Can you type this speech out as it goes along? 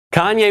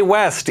Kanye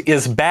West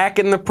is back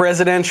in the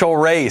presidential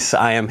race,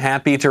 I am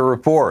happy to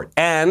report.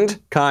 And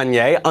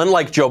Kanye,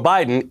 unlike Joe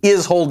Biden,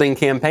 is holding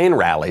campaign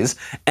rallies.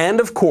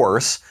 And of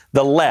course,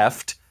 the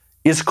left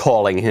is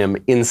calling him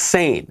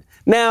insane.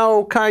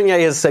 Now, Kanye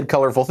has said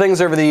colorful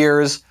things over the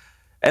years,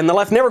 and the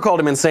left never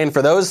called him insane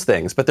for those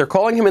things, but they're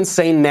calling him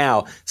insane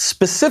now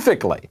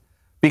specifically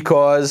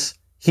because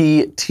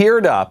he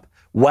teared up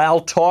while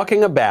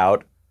talking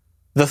about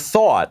the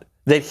thought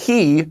that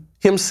he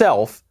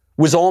himself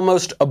was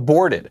almost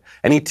aborted.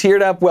 And he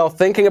teared up while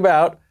thinking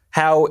about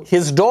how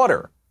his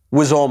daughter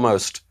was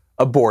almost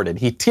aborted.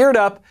 He teared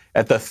up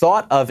at the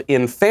thought of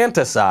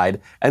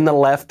infanticide, and the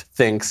left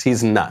thinks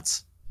he's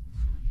nuts.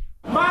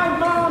 My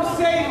mom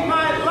saved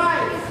my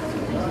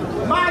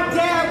life. My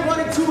dad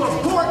wanted to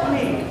abort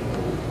me.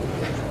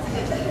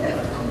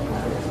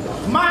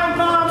 My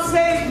mom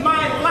saved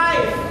my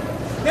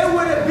life. There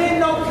would have been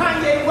no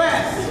Kanye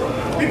West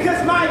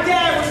because my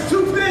dad was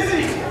too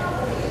busy.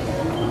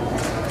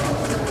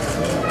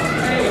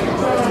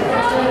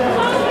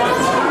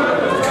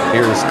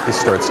 Here he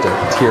starts to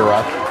tear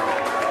up.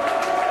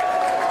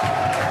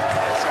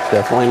 It's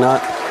definitely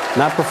not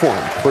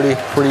performed.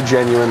 Pretty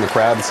genuine. The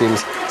crowd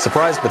seems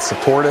surprised but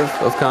supportive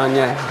of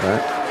Kanye.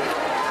 Right?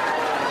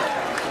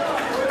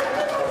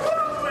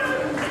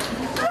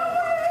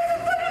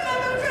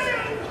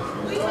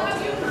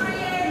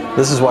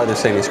 This is why they're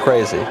saying he's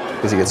crazy,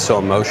 because he gets so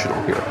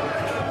emotional here,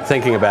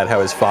 thinking about how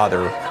his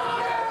father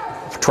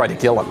tried to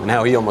kill him and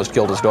how he almost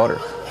killed his daughter.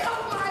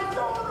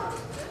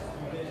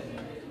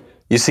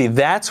 You see,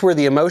 that's where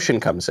the emotion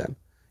comes in.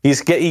 He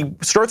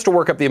starts to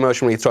work up the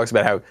emotion when he talks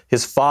about how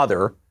his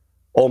father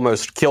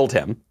almost killed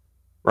him,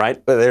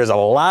 right? There's a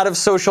lot of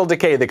social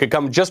decay that could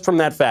come just from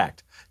that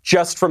fact,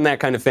 just from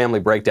that kind of family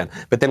breakdown.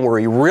 But then where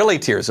he really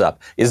tears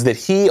up is that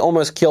he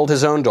almost killed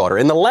his own daughter.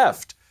 And the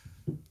left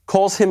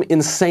calls him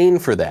insane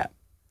for that.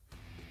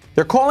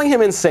 They're calling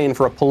him insane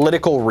for a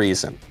political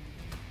reason.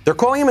 They're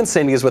calling him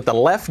insane because what the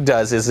left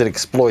does is it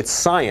exploits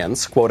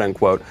science, quote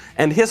unquote,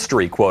 and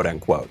history, quote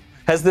unquote.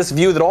 Has this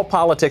view that all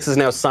politics is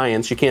now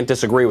science, you can't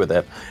disagree with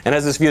it, and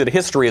has this view that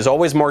history is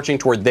always marching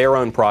toward their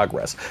own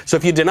progress. So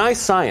if you deny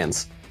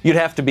science, you'd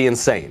have to be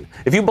insane.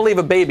 If you believe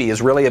a baby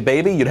is really a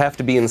baby, you'd have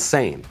to be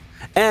insane.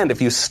 And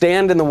if you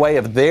stand in the way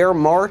of their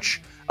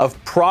march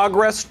of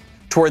progress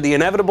toward the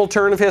inevitable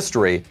turn of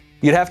history,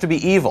 you'd have to be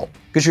evil,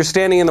 because you're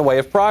standing in the way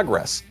of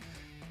progress.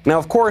 Now,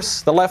 of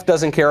course, the left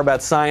doesn't care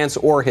about science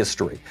or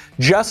history,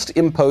 just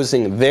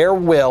imposing their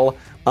will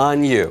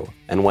on you.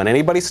 And when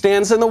anybody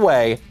stands in the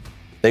way,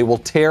 they will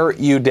tear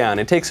you down.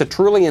 It takes a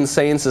truly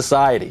insane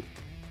society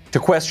to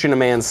question a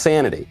man's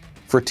sanity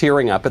for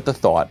tearing up at the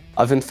thought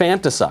of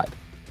infanticide.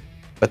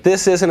 But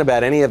this isn't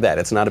about any of that.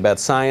 It's not about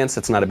science.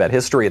 It's not about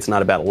history. It's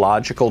not about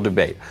logical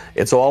debate.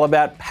 It's all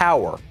about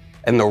power,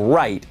 and the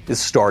right is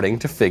starting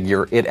to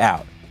figure it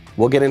out.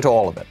 We'll get into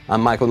all of it.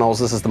 I'm Michael Knowles.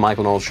 This is The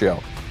Michael Knowles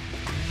Show.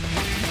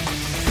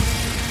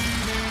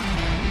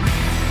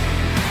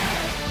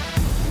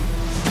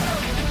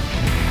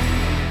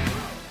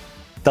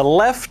 The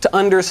left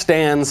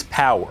understands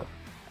power,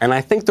 and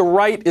I think the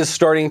right is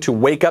starting to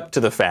wake up to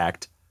the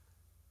fact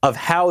of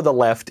how the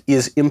left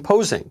is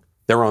imposing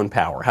their own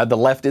power, how the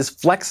left is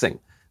flexing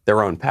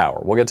their own power.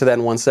 We'll get to that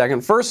in 1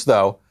 second. First,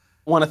 though,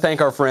 I want to thank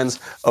our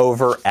friends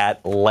over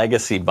at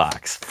Legacy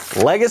Box.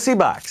 Legacy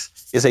Box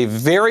is a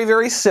very,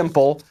 very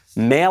simple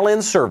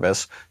mail-in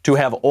service to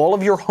have all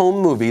of your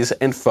home movies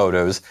and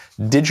photos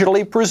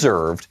digitally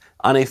preserved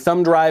on a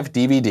thumb drive,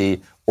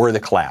 DVD, or the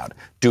cloud.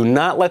 Do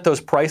not let those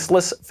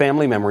priceless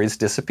family memories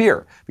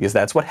disappear, because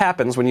that's what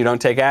happens when you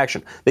don't take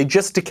action. They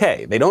just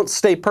decay. They don't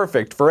stay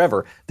perfect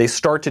forever. They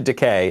start to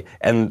decay,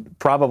 and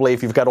probably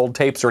if you've got old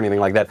tapes or anything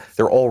like that,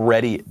 they're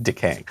already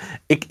decaying.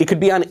 It could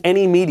be on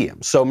any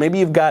medium. So maybe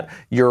you've got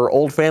your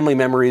old family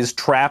memories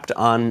trapped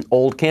on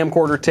old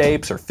camcorder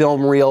tapes or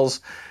film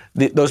reels.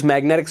 Those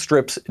magnetic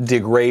strips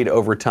degrade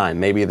over time.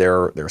 Maybe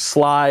they're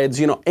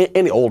slides,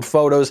 any old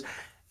photos,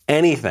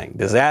 anything.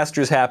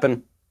 Disasters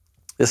happen.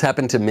 This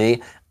happened to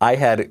me. I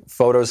had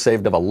photos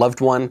saved of a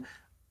loved one.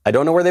 I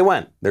don't know where they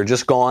went. They're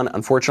just gone.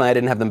 Unfortunately, I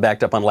didn't have them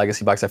backed up on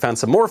Legacy Box. I found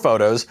some more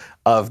photos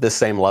of this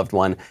same loved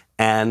one,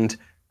 and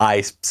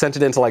I sent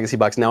it into Legacy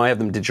Box. Now I have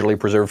them digitally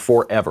preserved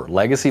forever.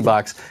 Legacy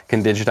Box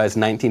can digitize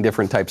 19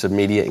 different types of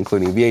media,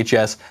 including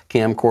VHS,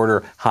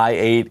 camcorder,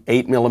 high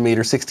 8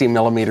 millimeter, 16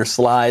 millimeter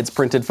slides,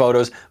 printed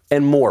photos,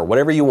 and more.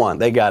 Whatever you want,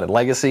 they got it.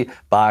 Legacy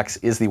Box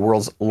is the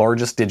world's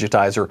largest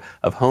digitizer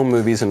of home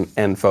movies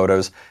and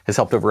photos, has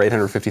helped over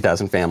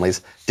 850,000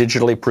 families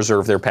digitally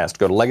preserve their past.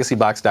 Go to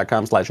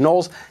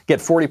legacybox.com/Knowles. Get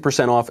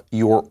 40% off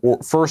your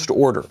first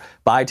order.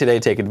 Buy today.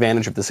 Take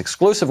advantage of this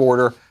exclusive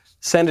order.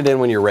 Send it in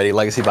when you're ready.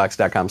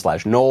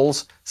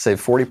 Legacybox.com/Knowles. Save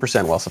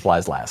 40% while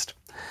supplies last.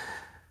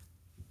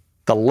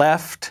 The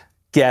left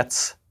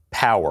gets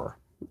power,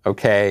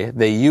 okay?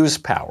 They use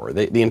power.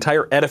 The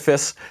entire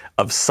edifice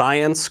of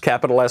science,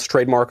 capital S,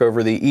 trademark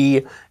over the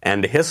E,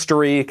 and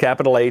history,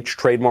 capital H,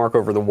 trademark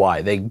over the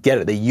Y. They get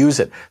it. They use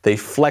it. They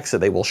flex it.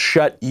 They will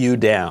shut you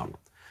down.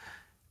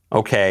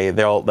 Okay,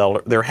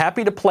 they're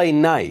happy to play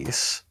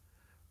nice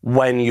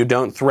when you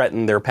don't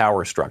threaten their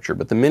power structure.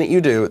 But the minute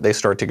you do, they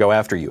start to go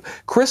after you.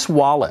 Chris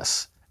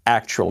Wallace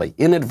actually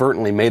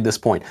inadvertently made this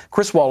point.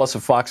 Chris Wallace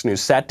of Fox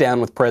News sat down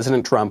with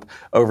President Trump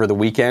over the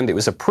weekend. It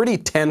was a pretty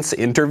tense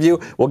interview.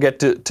 We'll get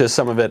to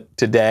some of it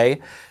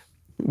today.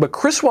 But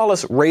Chris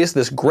Wallace raised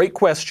this great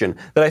question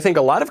that I think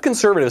a lot of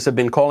conservatives have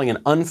been calling an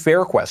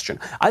unfair question.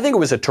 I think it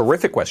was a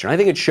terrific question. I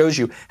think it shows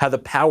you how the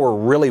power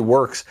really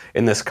works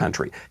in this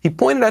country. He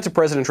pointed out to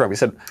President Trump, he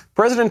said,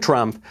 President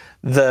Trump,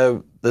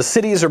 the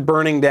cities are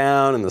burning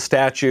down and the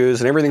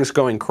statues and everything's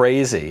going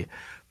crazy.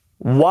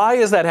 Why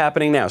is that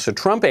happening now? So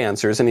Trump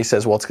answers and he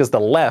says, well, it's because the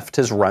left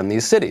has run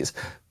these cities.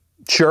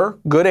 Sure,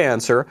 good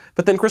answer.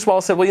 But then Chris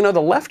Wallace said, well,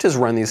 the left has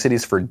run these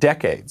cities for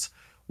decades.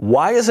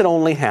 Why is it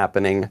only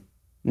happening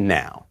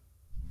now?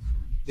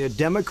 They're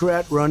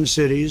Democrat-run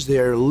cities.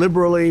 They're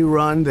liberally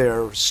run.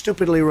 They're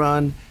stupidly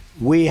run.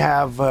 We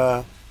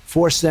have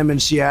forced them in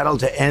Seattle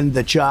to end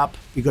the CHOP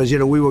because,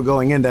 we were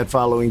going in that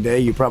following day.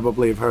 You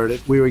probably have heard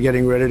it. We were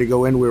getting ready to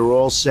go in. We were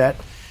all set.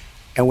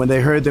 And when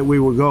they heard that we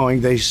were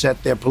going, they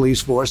set their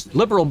police force.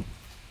 Liberal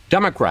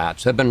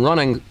Democrats have been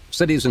running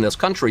cities in this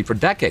country for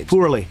decades.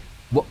 Poorly.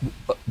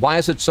 Why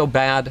is it so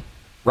bad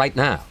right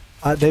now?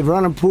 They've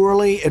run them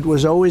poorly. It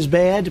was always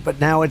bad, but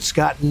now it's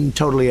gotten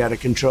totally out of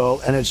control.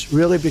 And it's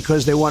really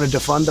because they want to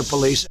defund the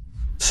police.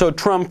 So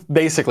Trump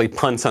basically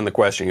punts on the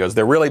question. He goes,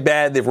 they're really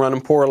bad. They've run them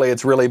poorly.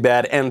 It's really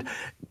bad. And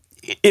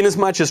in as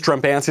much as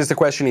Trump answers the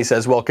question, he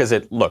says, well, because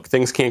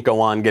things can't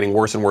go on getting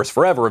worse and worse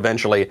forever.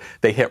 Eventually,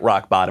 they hit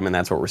rock bottom, and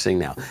that's what we're seeing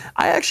now.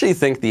 I actually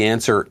think the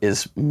answer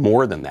is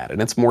more than that,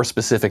 and it's more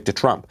specific to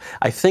Trump.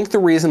 I think the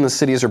reason the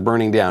cities are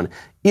burning down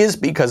is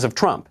because of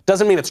Trump.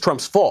 Doesn't mean it's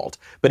Trump's fault,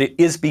 but it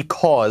is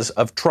because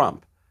of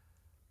Trump.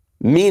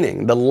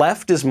 Meaning the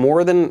left is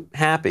more than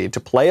happy to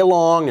play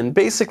along and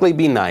basically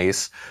be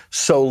nice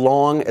so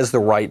long as the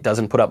right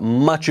doesn't put up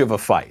much of a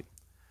fight.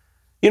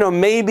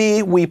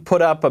 Maybe we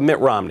put up a Mitt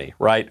Romney,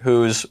 right,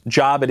 whose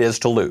job it is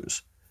to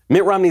lose.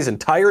 Mitt Romney's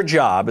entire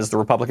job as the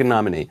Republican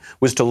nominee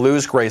was to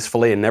lose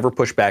gracefully and never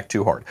push back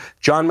too hard.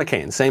 John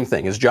McCain, same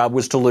thing. His job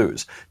was to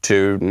lose,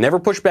 to never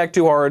push back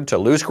too hard, to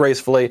lose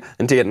gracefully,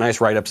 and to get nice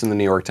write-ups in the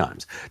New York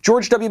Times.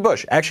 George W.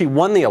 Bush actually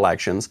won the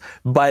elections,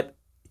 but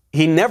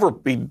he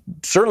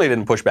certainly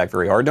didn't push back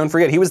very hard. Don't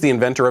forget, he was the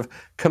inventor of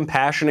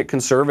compassionate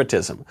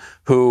conservatism,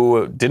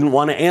 who didn't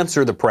want to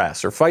answer the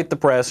press or fight the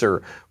press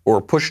or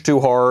push too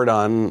hard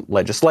on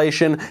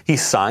legislation. He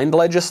signed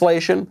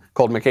legislation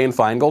called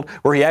McCain-Feingold,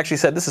 where he actually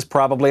said this is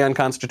probably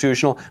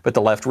unconstitutional, but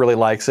the left really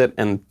likes it.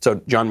 And so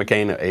John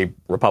McCain, a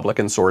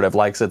Republican, sort of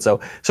likes it. So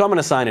I'm going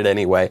to sign it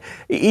anyway.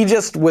 He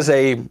just was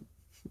a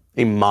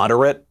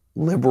moderate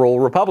liberal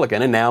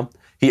Republican. And now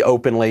he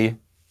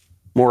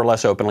more or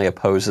less openly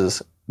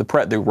opposes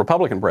the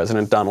Republican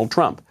president, Donald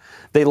Trump.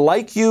 They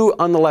like you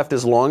on the left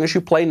as long as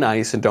you play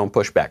nice and don't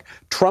push back.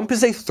 Trump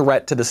is a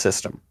threat to the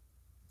system.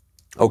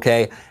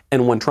 Okay?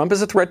 And when Trump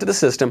is a threat to the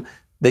system,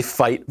 they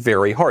fight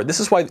very hard. This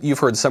is why you've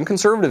heard some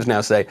conservatives now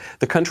say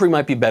the country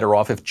might be better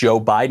off if Joe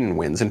Biden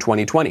wins in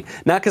 2020.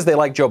 Not because they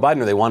like Joe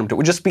Biden or they want him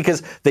to, just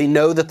because they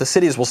know that the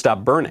cities will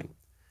stop burning.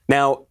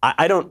 Now,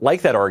 I don't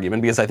like that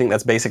argument because I think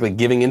that's basically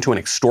giving into an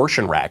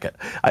extortion racket.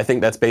 I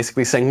think that's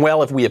basically saying,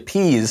 well, if we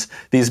appease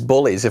these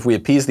bullies, if we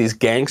appease these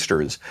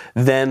gangsters,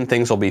 then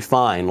things will be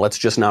fine. Let's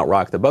just not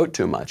rock the boat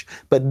too much.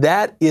 But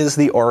that is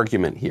the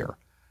argument here.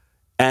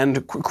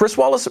 And Chris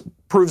Wallace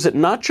proves it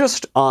not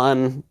just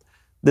on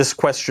this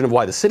question of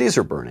why the cities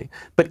are burning,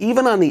 but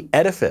even on the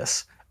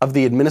edifice of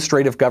the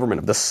administrative government,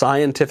 of the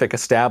scientific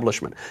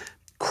establishment.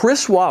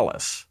 Chris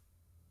Wallace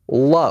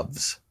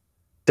loves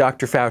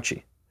Dr.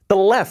 Fauci. The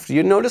left,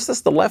 you notice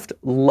this? The left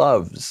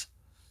loves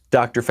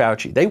Dr.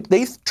 Fauci.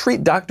 They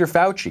treat Dr.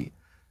 Fauci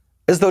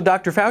as though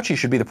Dr. Fauci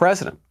should be the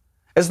president,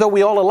 as though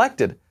we all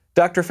elected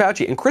Dr.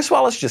 Fauci. And Chris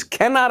Wallace just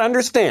cannot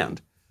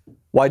understand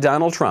why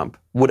Donald Trump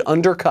would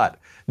undercut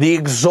the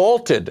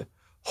exalted,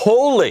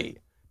 holy,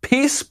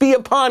 peace be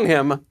upon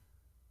him,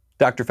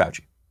 Dr.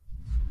 Fauci.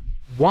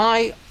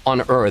 Why on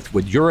earth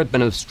would your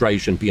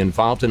administration be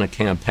involved in a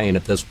campaign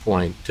at this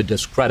point to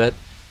discredit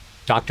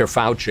Dr.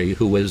 Fauci,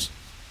 who is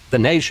the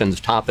nation's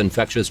top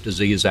infectious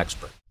disease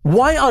expert?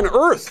 Why on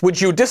earth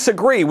would you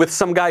disagree with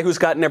some guy who's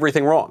gotten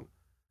everything wrong?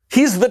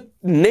 He's the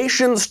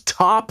nation's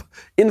top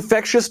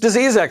infectious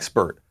disease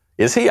expert.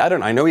 Is he? I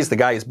don't know. I know he's the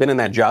guy who's been in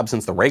that job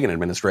since the Reagan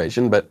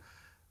administration, but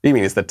you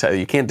mean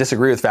you can't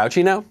disagree with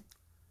Fauci now?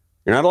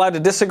 You're not allowed to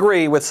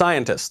disagree with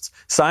scientists.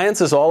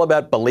 Science is all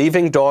about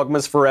believing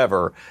dogmas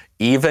forever,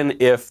 even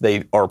if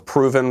they are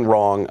proven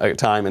wrong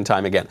time and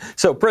time again.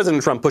 So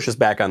President Trump pushes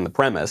back on the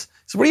premise.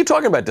 So what are you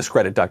talking about,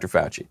 discredit Dr.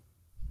 Fauci?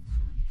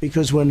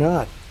 Because we're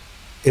not.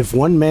 If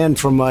one man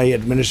from my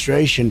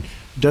administration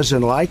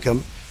doesn't like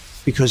him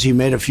because he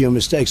made a few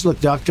mistakes.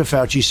 Look, Dr.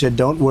 Fauci said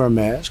don't wear a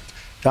mask.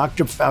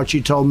 Dr.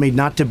 Fauci told me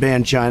not to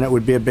ban China. It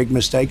would be a big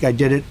mistake. I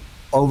did it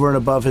over and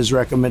above his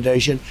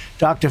recommendation.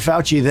 Dr.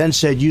 Fauci then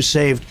said you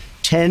saved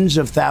tens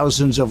of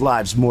thousands of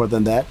lives, more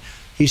than that.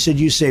 He said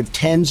you saved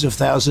tens of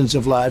thousands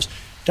of lives.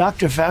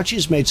 Dr.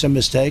 Fauci's made some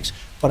mistakes,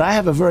 but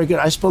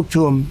I spoke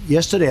to him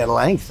yesterday at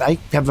length. I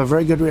have a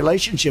very good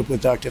relationship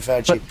with Dr.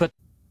 Fauci. But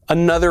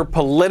another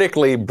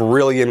politically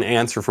brilliant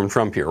answer from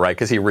Trump here, right?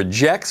 Because he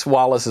rejects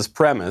Wallace's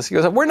premise. He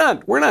goes, we're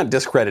not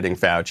discrediting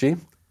Fauci.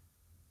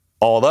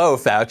 Although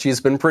Fauci's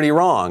been pretty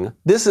wrong.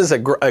 This is a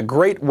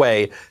great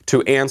way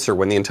to answer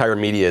when the entire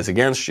media is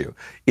against you,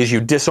 is you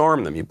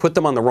disarm them. You put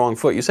them on the wrong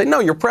foot. You say, no,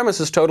 your premise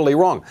is totally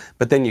wrong.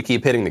 But then you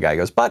keep hitting the guy. He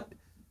goes, but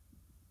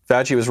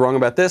Fauci was wrong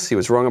about this. He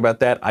was wrong about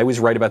that. I was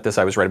right about this.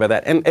 I was right about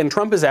that. And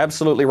Trump is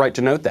absolutely right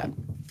to note that.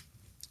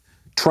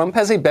 Trump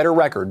has a better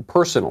record,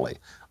 personally,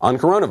 on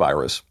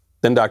coronavirus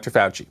than Dr.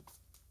 Fauci.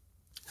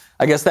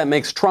 I guess that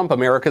makes Trump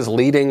America's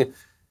leading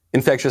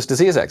infectious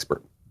disease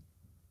expert.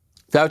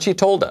 Fauci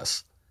told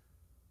us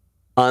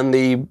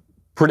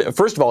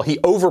first of all, he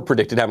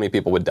over-predicted how many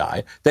people would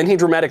die. Then he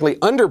dramatically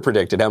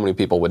under-predicted how many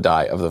people would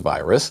die of the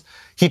virus.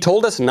 He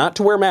told us not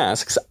to wear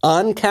masks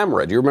on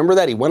camera. Do you remember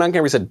that? He went on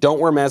camera, he said, don't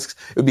wear masks.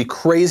 It would be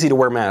crazy to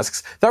wear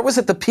masks. That was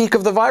at the peak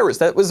of the virus.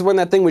 That was when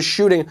that thing was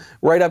shooting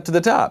right up to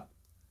the top.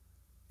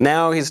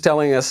 Now he's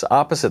telling us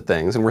opposite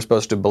things, and we're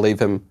supposed to believe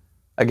him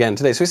again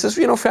today. So he says,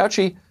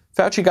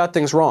 Fauci got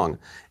things wrong.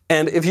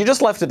 And if you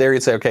just left it there,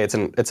 you'd say, okay,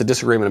 it's a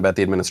disagreement about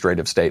the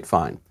administrative state,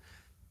 fine.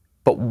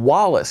 But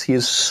Wallace, he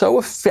is so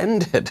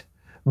offended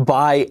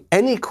by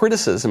any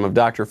criticism of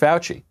Dr.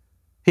 Fauci,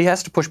 he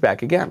has to push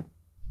back again.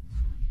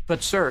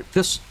 But, sir,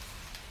 this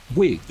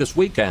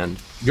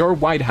weekend, your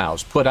White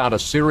House put out a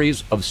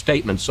series of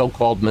statements,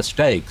 so-called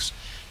mistakes,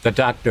 that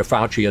Dr.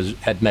 Fauci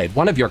had made.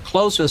 One of your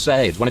closest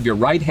aides, one of your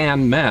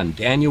right-hand men,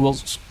 Daniel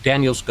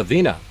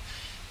Scavino,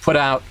 put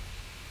out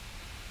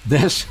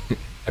this.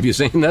 Have you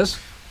seen this?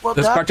 Well,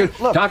 this Dr.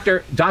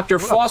 cartoon? Dr.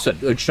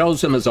 Fauci, it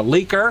shows him as a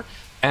leaker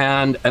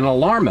and an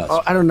alarmist.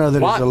 Oh, I don't know that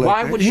he's a leaker.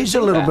 Why would he's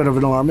a little bit of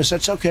an alarmist.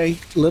 That's okay.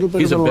 A little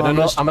bit of an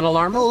alarmist. I'm an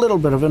alarmist? A little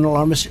bit of an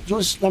alarmist.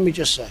 Let me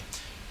just say,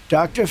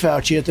 Dr.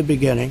 Fauci at the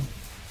beginning,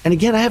 and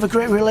again, I have a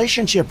great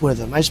relationship with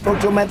him. I spoke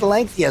to him at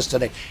length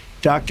yesterday.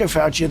 Dr.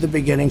 Fauci at the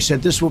beginning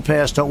said, this will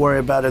pass, don't worry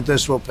about it,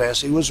 this will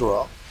pass. He was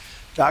wrong.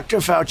 Dr.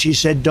 Fauci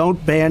said,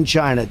 don't ban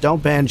China.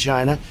 Don't ban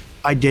China.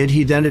 I did.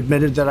 He then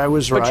admitted that I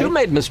was right. But you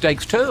made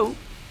mistakes, too.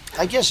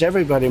 I guess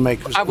everybody makes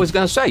mistakes. I was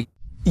going to say.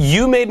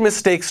 You made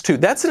mistakes, too.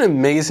 That's an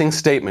amazing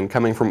statement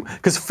coming from,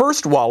 because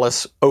first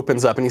Wallace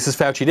opens up and he says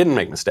Fauci didn't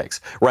make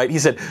mistakes, right? He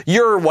said,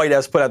 your White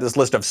House put out this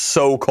list of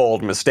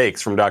so-called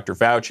mistakes from Dr.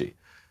 Fauci.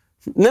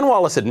 And then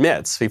Wallace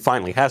admits, he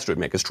finally has to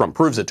admit, because Trump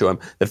proves it to him,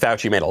 that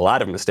Fauci made a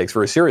lot of mistakes,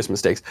 very serious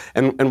mistakes.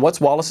 And what's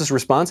Wallace's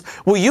response?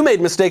 Well, you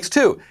made mistakes,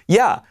 too.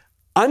 Yeah,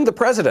 I'm the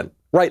president,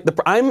 right?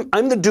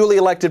 I'm the duly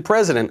elected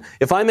president.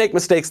 If I make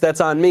mistakes,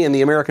 that's on me, and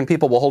the American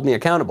people will hold me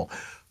accountable.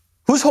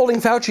 Who's holding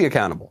Fauci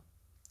accountable?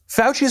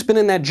 Fauci's been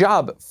in that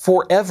job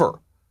forever.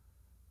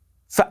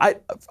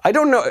 I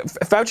don't know.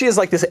 Fauci is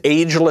like this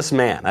ageless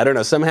man. I don't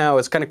know. Somehow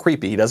it's kind of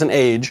creepy. He doesn't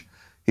age.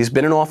 He's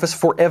been in office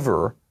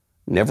forever,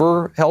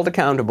 never held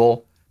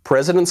accountable.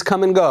 Presidents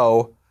come and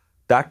go.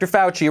 Dr.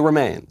 Fauci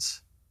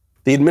remains.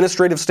 The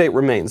administrative state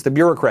remains. The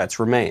bureaucrats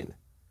remain.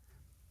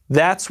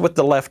 That's what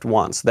the left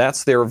wants.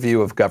 That's their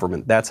view of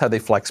government. That's how they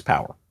flex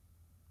power,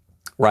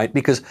 right?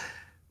 Because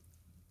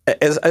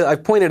as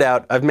I've pointed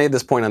out, I've made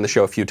this point on the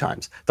show a few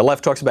times. The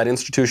left talks about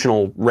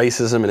institutional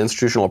racism and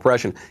institutional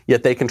oppression,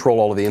 yet they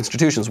control all of the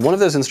institutions. One of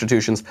those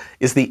institutions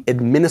is the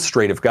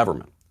administrative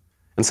government.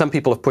 And some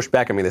people have pushed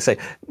back on me. They say,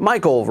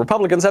 Michael,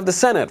 Republicans have the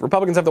Senate,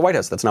 Republicans have the White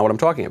House. That's not what I'm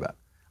talking about.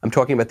 I'm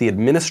talking about the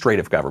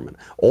administrative government,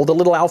 all the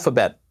little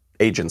alphabet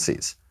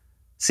agencies,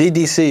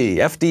 CDC,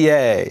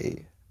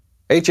 FDA,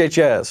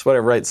 HHS,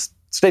 whatever, right?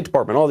 State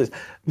Department, all these.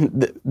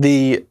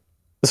 The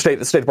State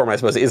Department, I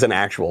suppose, is an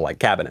actual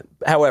cabinet.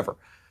 However,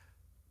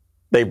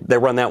 they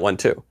run that one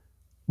too.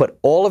 But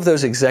all of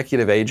those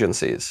executive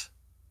agencies,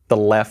 the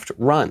left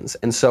runs.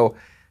 And so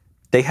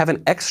they have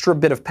an extra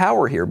bit of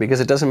power here because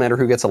it doesn't matter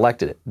who gets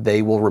elected.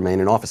 They will remain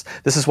in office.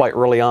 This is why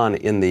early on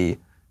in the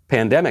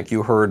pandemic,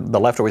 you heard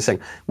the left always saying,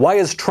 why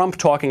is Trump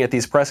talking at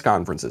these press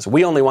conferences?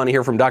 We only want to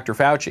hear from Dr.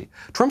 Fauci.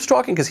 Trump's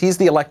talking because he's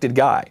the elected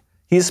guy.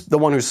 He's the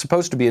one who's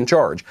supposed to be in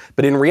charge.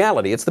 But in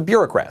reality, it's the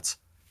bureaucrats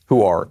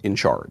who are in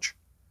charge.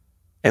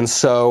 And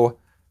so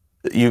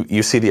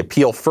you see the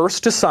appeal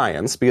first to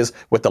science, because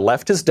what the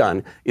left has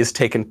done is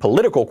taken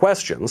political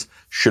questions.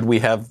 Should we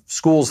have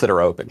schools that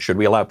are open? Should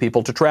we allow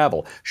people to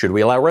travel? Should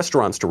we allow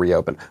restaurants to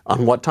reopen?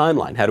 On what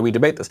timeline? How do we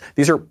debate this?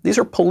 These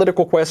are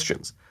political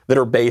questions that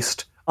are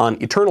based on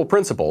eternal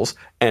principles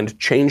and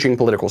changing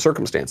political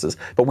circumstances.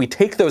 But we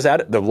take those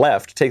out, the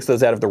left takes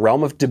those out of the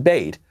realm of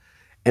debate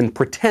and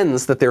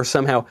pretends that they're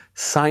somehow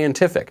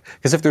scientific.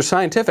 Because if they're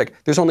scientific,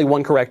 there's only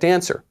one correct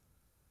answer.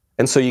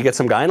 And so you get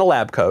some guy in a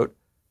lab coat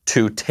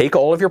to take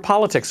all of your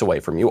politics away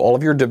from you, all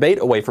of your debate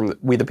away from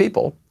we the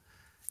people,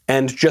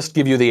 and just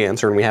give you the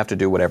answer, and we have to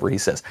do whatever he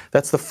says.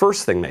 That's the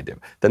first thing they do.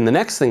 Then the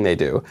next thing they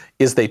do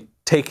is they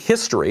take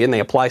history and they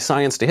apply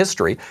science to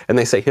history, and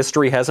they say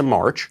history has a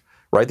march,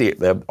 right?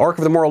 The arc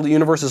of the moral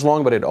universe is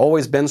long, but it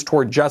always bends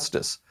toward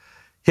justice.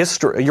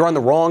 History, you're on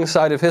the wrong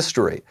side of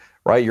history,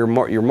 right? You're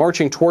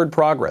marching toward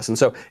progress. And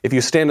so if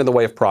you stand in the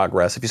way of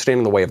progress, if you stand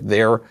in the way of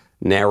their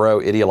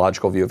narrow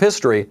ideological view of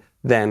history,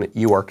 then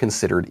you are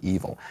considered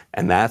evil.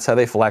 And that's how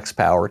they flex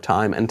power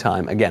time and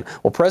time again.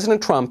 Well,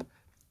 President Trump,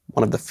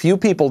 one of the few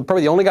people,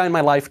 probably the only guy in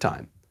my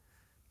lifetime,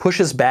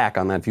 pushes back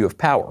on that view of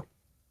power.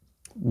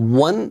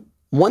 One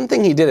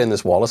thing he did in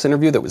this Wallace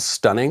interview that was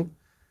stunning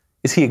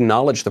is he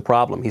acknowledged the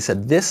problem. He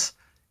said, this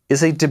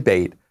is a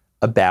debate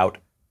about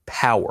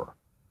power.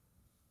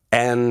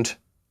 And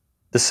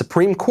the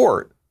Supreme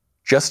Court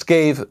just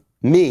gave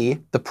me,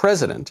 the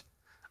president,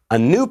 a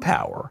new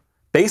power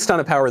based on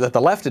a power that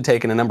the left had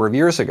taken a number of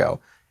years ago.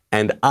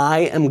 And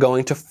I am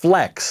going to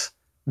flex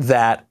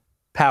that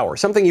power.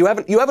 Something you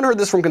haven't heard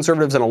this from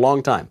conservatives in a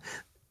long time.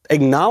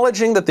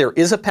 Acknowledging that there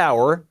is a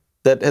power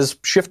that has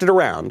shifted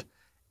around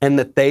and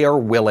that they are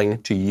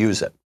willing to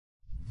use it.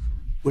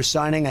 We're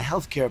signing a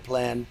health care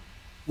plan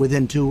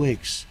within 2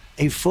 weeks,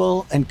 a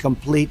full and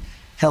complete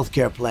health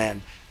care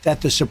plan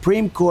that the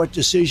Supreme Court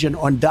decision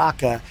on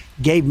DACA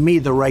gave me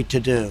the right to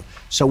do.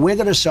 So we're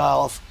going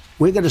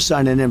to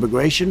sign an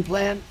immigration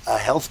plan, a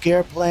health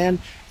care plan,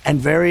 and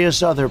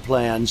various other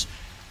plans.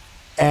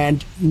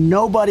 And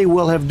nobody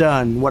will have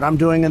done what I'm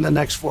doing in the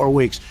next 4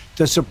 weeks.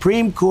 The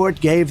Supreme Court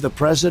gave the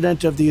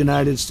President of the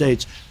United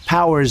States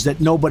powers that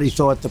nobody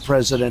thought the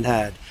President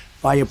had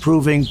by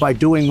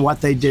doing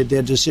what they did,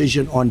 their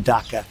decision on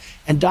DACA.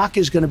 And DACA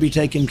is going to be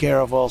taken care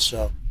of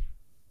also.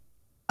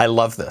 I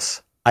love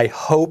this. I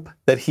hope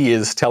that he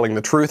is telling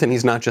the truth and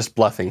he's not just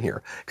bluffing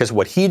here. Because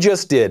what he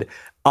just did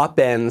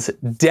upends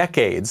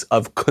decades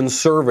of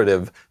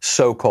conservative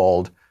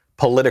so-called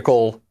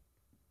political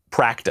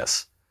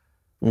practice.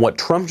 What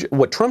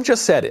Trump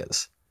just said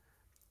is,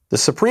 the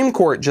Supreme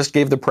Court just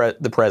gave the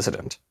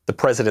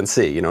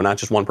presidency, not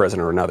just one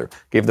president or another,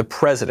 gave the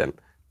president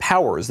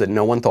powers that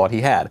no one thought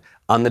he had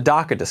on the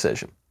DACA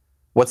decision.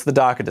 What's the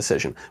DACA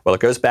decision? Well,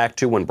 it goes back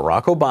to when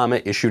Barack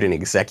Obama issued an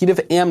executive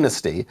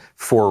amnesty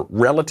for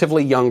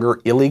relatively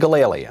younger illegal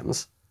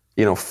aliens,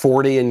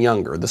 40 and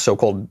younger, the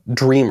so-called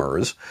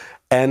dreamers.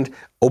 And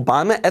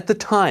Obama at the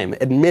time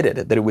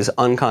admitted that it was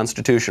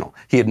unconstitutional.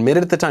 He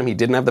admitted at the time he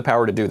didn't have the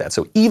power to do that.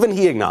 So even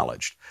he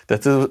acknowledged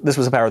that this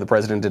was a power the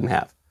president didn't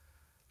have.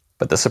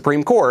 But the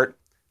Supreme Court,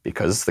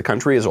 because the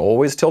country is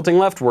always tilting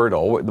leftward,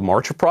 the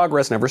march of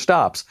progress never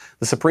stops,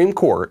 the Supreme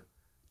Court,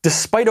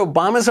 despite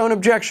Obama's own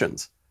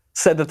objections,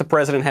 said that the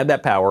president had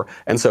that power,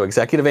 and so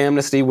executive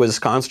amnesty was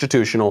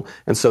constitutional,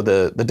 and so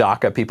the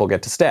DACA people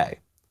get to stay.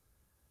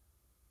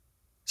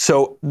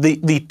 So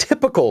the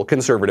typical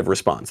conservative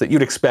response that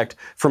you'd expect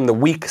from the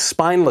weak,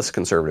 spineless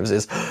conservatives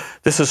is,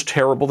 this is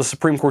terrible, the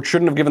Supreme Court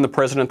shouldn't have given the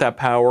president that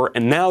power,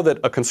 and now that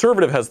a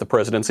conservative has the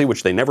presidency,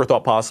 which they never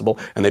thought possible,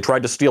 and they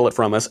tried to steal it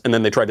from us, and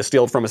then they tried to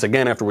steal it from us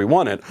again after we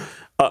won it,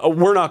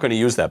 we're not going to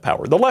use that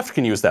power. The left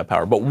can use that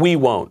power, but we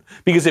won't.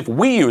 Because if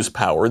we use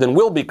power, then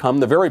we'll become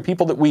the very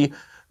people that we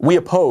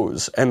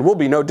oppose, and we'll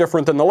be no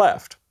different than the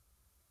left.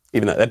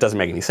 Even though that doesn't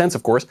make any sense,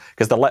 of course,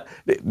 because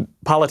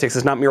politics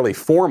is not merely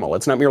formal.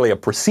 It's not merely a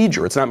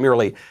procedure. It's not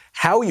merely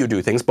how you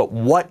do things, but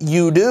what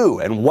you do.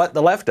 And what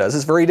the left does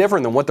is very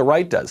different than what the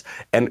right does.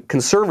 And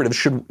conservatives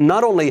should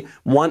not only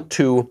want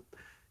to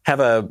have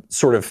a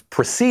sort of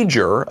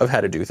procedure of how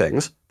to do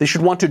things, they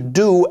should want to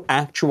do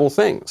actual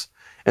things.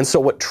 And so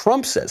what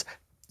Trump says,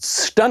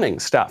 stunning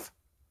stuff.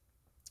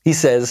 He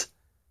says,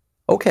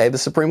 okay, the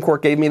Supreme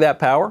Court gave me that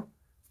power.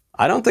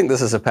 I don't think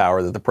this is a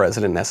power that the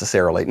president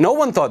necessarily, no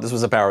one thought this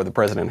was a power the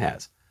president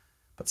has.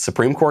 But the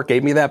Supreme Court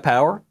gave me that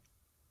power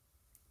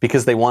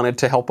because they wanted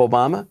to help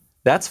Obama.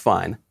 That's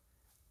fine.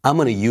 I'm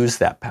going to use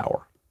that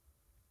power.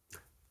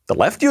 The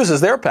left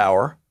uses their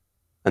power,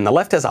 and the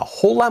left has a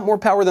whole lot more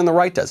power than the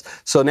right does.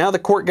 So now the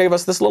court gave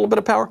us this little bit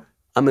of power.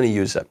 I'm going to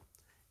use it.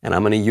 And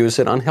I'm going to use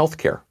it on health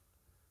care.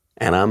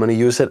 And I'm going to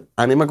use it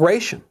on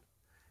immigration.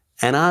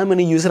 And I'm going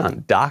to use it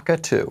on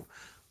DACA too.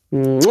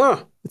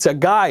 Mwah! It's a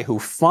guy who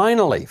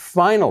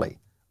finally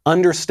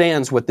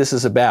understands what this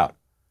is about.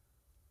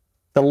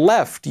 The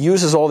left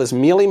uses all this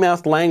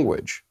mealy-mouthed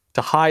language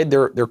to hide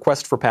their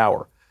quest for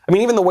power. I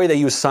mean, even the way they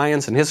use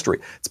science and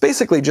history, it's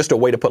basically just a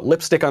way to put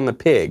lipstick on the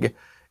pig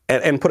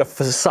and put a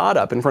facade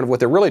up in front of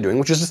what they're really doing,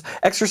 which is just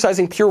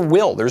exercising pure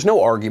will. There's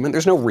no argument,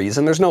 there's no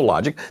reason, there's no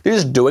logic. They're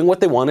just doing what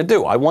they want to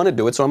do. I want to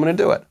do it, so I'm going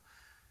to do it.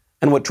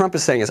 And what Trump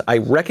is saying is, I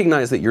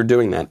recognize that you're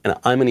doing that, and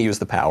I'm going to use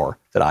the power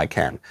that I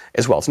can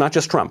as well. It's not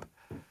just Trump.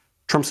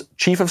 Trump's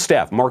chief of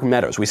staff, Mark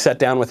Meadows, we sat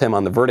down with him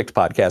on the Verdict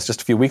podcast just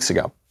a few weeks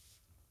ago.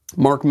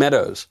 Mark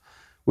Meadows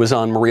was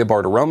on Maria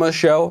Bartiromo's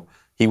show.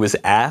 He was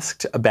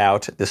asked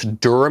about this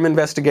Durham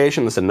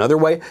investigation. This is another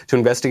way to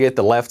investigate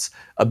the left's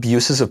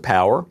abuses of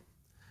power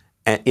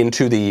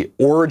into the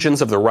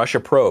origins of the Russia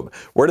probe.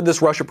 Where did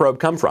this Russia probe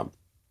come from?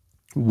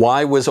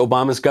 Why was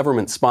Obama's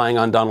government spying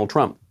on Donald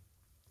Trump?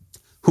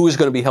 Who is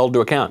going to be held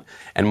to account?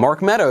 And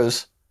Mark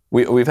Meadows,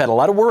 we've had a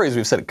lot of worries.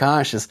 We've said,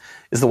 gosh, is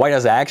the White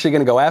House actually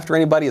going to go after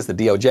anybody? Is the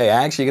DOJ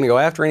actually going to go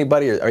after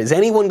anybody? Or is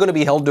anyone going to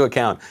be held to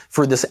account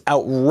for this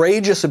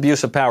outrageous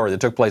abuse of power that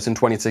took place in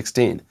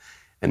 2016?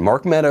 And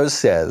Mark Meadows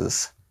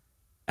says,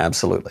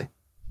 absolutely.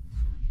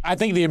 I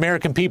think the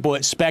American people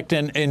expect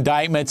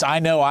indictments. I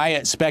know I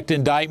expect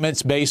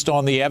indictments based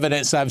on the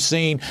evidence I've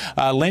seen.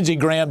 Lindsey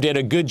Graham did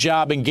a good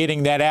job in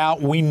getting that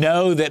out. We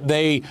know that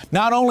they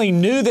not only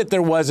knew that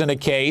there wasn't a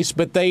case,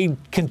 but they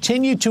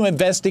continued to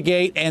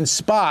investigate and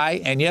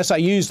spy, and yes, I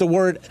use the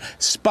word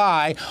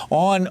spy,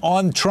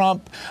 on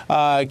Trump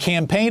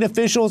campaign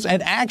officials,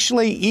 and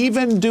actually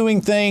even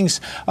doing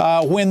things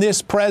when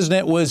this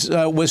president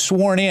was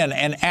sworn in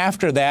and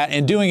after that,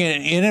 and doing it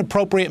in an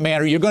inappropriate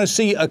manner. You're going to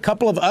see a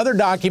couple of other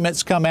documents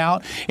come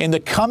out in the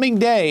coming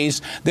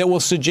days that will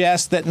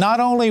suggest that not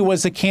only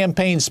was the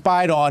campaign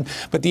spied on,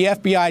 but the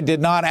FBI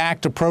did not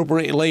act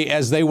appropriately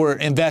as they were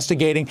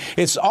investigating.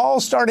 It's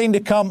all starting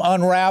to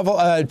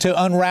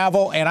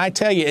unravel, and I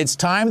tell you, it's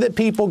time that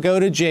people go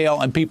to jail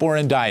and people are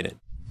indicted.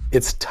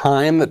 It's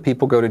time that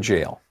people go to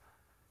jail.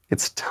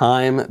 It's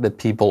time that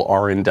people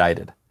are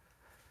indicted.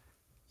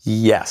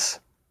 Yes,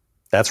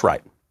 that's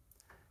right.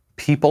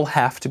 People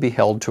have to be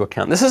held to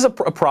account. This is a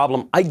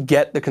problem. I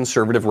get the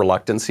conservative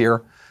reluctance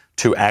here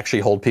to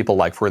actually hold people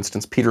like, for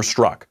instance, Peter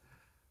Strzok,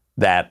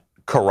 that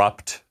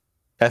corrupt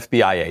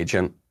FBI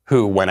agent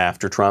who went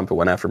after Trump, who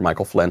went after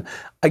Michael Flynn.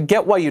 I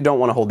get why you don't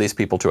want to hold these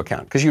people to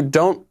account, because we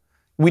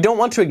don't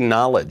want to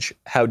acknowledge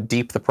how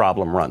deep the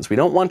problem runs. We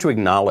don't want to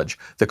acknowledge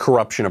the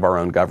corruption of our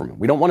own government.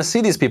 We don't want to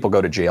see these people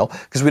go to jail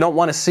because we don't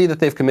want to see that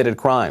they've committed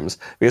crimes,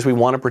 because we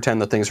want to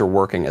pretend that things are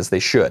working as they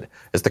should,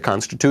 as the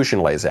Constitution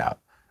lays out,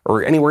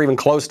 or anywhere even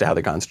close to how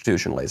the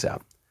Constitution lays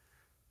out.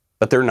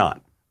 But they're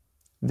not.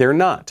 They're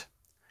not.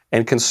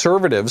 And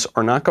conservatives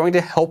are not going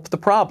to help the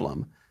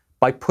problem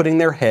by putting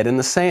their head in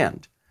the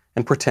sand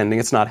and pretending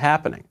it's not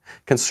happening.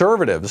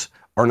 Conservatives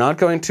are not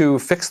going to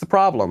fix the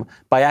problem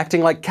by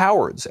acting like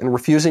cowards and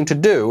refusing to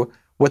do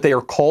what they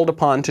are called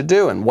upon to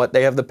do and what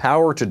they have the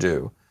power to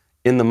do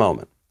in the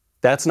moment.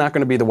 That's not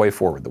going to be the way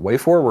forward. The way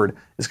forward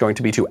is going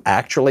to be to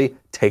actually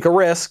take a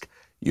risk,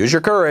 use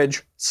your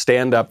courage,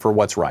 stand up for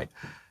what's right.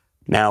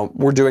 Now,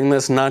 we're doing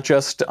this not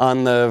just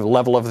on the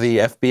level of the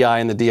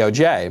FBI and the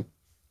DOJ.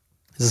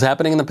 This is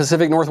happening in the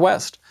Pacific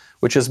Northwest,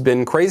 which has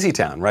been crazy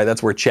town, right?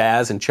 That's where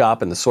Chaz and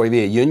CHOP and the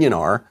Soviet Union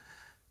are.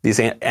 These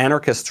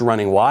anarchists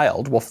running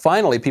wild. Well,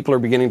 finally, people are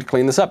beginning to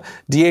clean this up.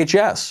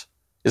 DHS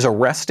is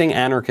arresting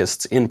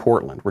anarchists in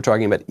Portland. We're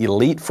talking about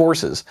elite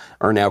forces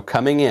are now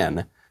coming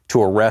in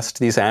to arrest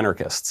these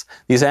anarchists.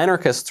 These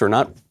anarchists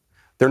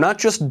they're not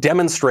just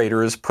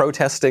demonstrators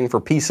protesting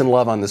for peace and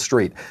love on the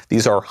street.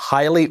 These are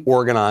highly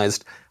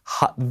organized,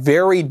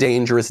 very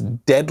dangerous,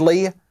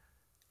 deadly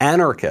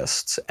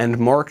anarchists and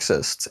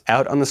Marxists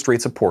out on the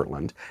streets of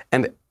Portland.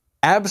 And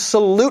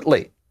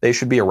absolutely, they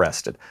should be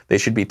arrested. They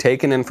should be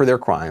taken in for their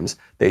crimes.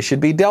 They should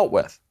be dealt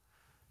with.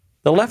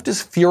 The left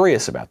is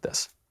furious about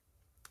this.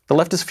 The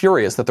left is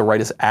furious that the right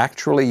is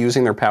actually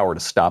using their power to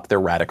stop their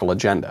radical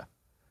agenda.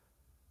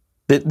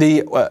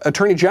 The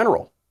Attorney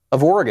General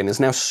of Oregon is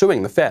now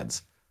suing the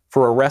feds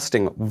for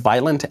arresting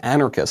violent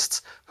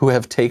anarchists who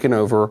have taken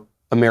over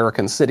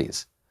American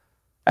cities.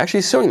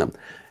 Actually suing them.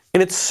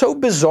 And it's so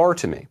bizarre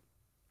to me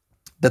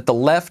that the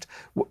left,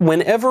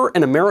 whenever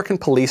an American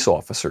police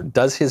officer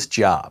does his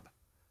job,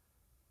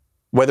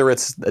 whether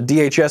it's a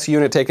DHS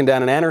unit taking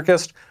down an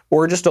anarchist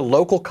or just a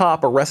local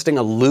cop arresting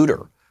a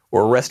looter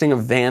or arresting a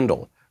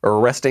vandal or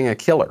arresting a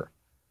killer,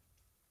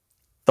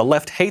 the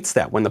left hates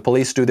that when the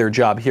police do their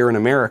job here in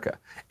America.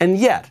 And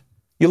yet,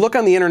 you look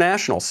on the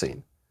international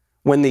scene,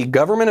 when the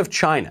government of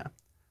China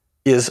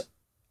is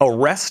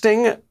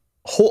arresting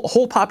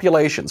whole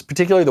populations,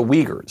 particularly the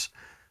Uyghurs,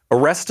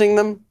 arresting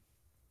them,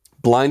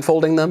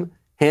 blindfolding them,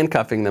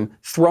 handcuffing them,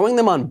 throwing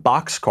them on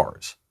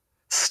boxcars,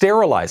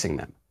 sterilizing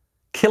them,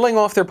 killing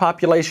off their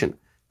population,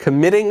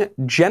 committing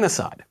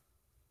genocide.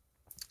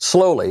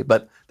 Slowly,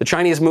 but the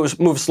Chinese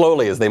move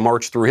slowly as they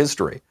march through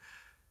history.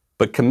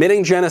 But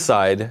committing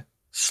genocide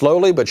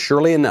slowly but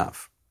surely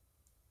enough.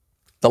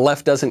 The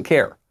left doesn't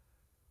care.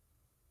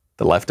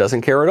 The left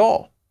doesn't care at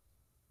all.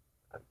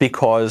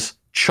 Because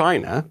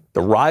China,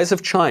 the rise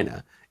of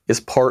China,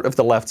 is part of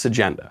the left's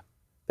agenda.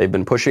 They've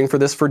been pushing for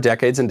this for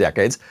decades and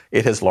decades.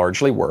 It has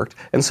largely worked.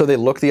 And so they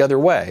look the other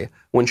way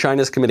when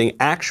China is committing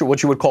actual,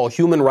 what you would call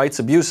human rights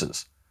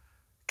abuses,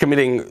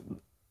 committing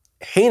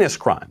heinous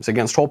crimes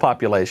against whole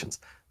populations.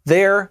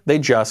 There, they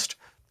just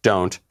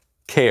don't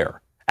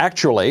care.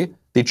 Actually,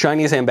 the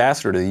Chinese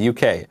ambassador to the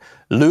UK,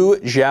 Liu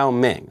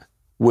Xiaoming,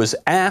 was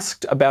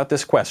asked about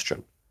this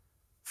question.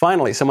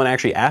 Finally, someone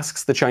actually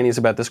asks the Chinese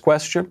about this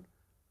question.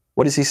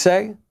 What does he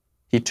say?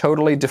 He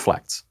totally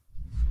deflects.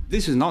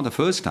 This is not the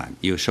first time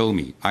you show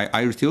me.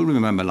 I still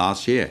remember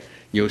last year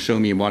you showed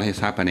me what is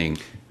happening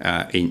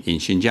in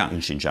Xinjiang. In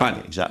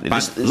Xinjiang, exactly.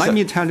 But let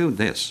me tell you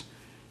this.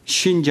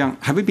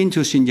 Xinjiang, have you been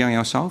to Xinjiang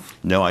yourself?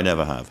 No, I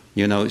never have.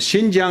 You know,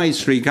 Xinjiang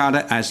is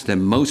regarded as the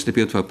most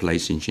beautiful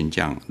place in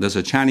Xinjiang. There's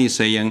a Chinese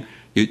saying,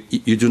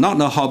 you do not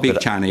know how big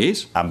China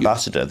is.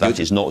 Ambassador, that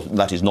is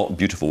not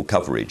beautiful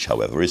coverage,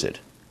 however, is it?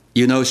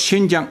 You know,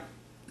 Xinjiang,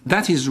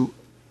 that is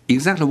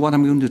exactly what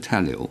I'm going to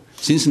tell you.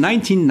 Since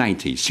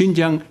 1990,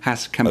 Xinjiang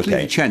has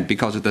completely changed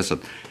because there's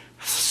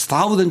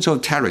thousands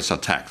of terrorist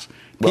attacks.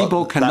 Well,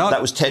 People cannot.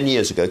 That was 10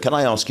 years ago. Can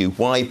I ask you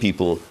why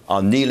people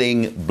are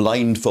kneeling,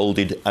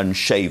 blindfolded and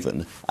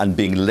shaven and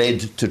being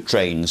led to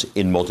trains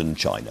in modern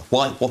China?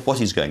 Why? What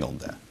is going on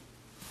there?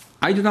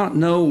 I do not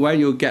know where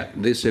you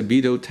get this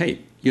videotape.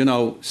 You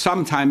know,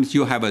 sometimes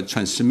you have a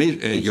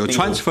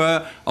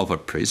transfer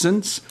of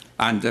prisons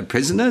and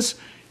prisoners.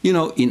 You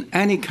know, in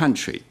any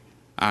country.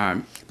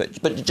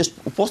 But just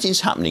what is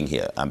happening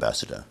here,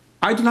 Ambassador?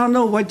 I do not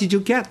know where did you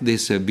get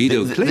this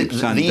video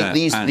clips.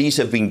 These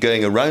have been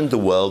going around the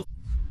world.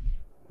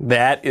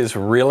 That is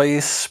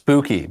really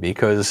spooky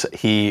because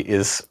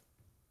he's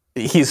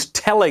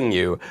telling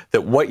you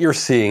that what you're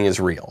seeing is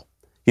real.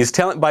 He's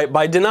telling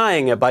by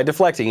denying it, by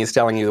deflecting, he's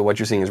telling you that what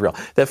you're seeing is real.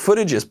 That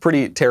footage is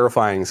pretty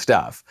terrifying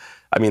stuff.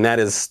 I mean, that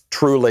is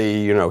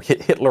truly, you know,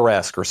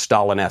 Hitler-esque or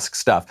Stalin-esque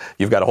stuff.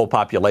 You've got a whole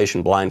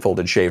population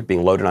blindfolded, shaved,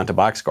 being loaded onto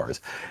boxcars.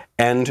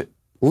 And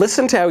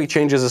listen to how he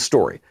changes his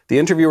story. The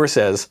interviewer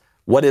says,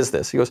 "What is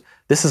this?" He goes,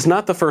 "This is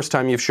not the first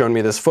time you've shown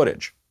me this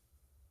footage."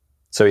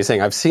 So he's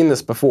saying, "I've seen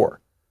this before."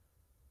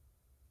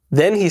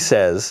 Then he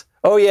says,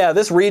 "Oh yeah,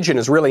 this region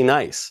is really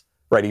nice."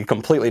 Right, he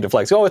completely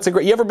deflects. "Oh, it's a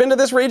great, you ever been to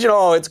this region?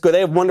 Oh, it's good. They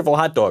have wonderful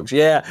hot dogs.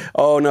 Yeah.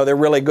 Oh, no, they're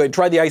really good.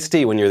 Try the iced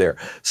tea when you're there."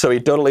 So he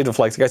totally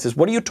deflects. The guy says,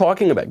 "What are you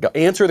talking about?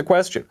 Answer the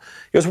question."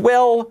 He goes,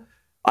 "Well,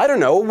 I don't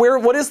know.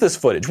 What is this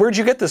footage? Where'd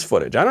you get this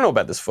footage? I don't know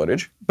about this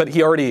footage." But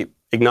he already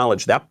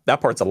acknowledged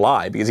that part's a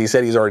lie because he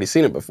said he's already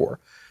seen it before.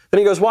 Then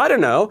he goes, "Well, I don't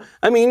know.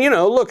 I mean, you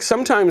know, look,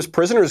 sometimes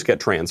prisoners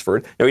get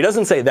transferred." Now, he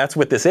doesn't say that's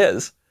what this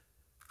is.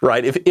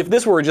 Right? If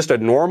this were just a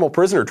normal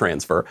prisoner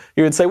transfer,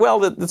 he would say, well,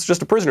 that's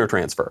just a prisoner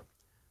transfer.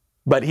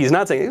 But he's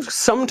not saying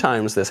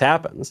sometimes this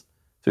happens.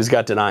 So he's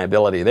got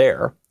deniability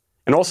there.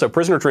 And also,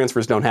 prisoner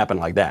transfers don't happen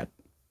like that.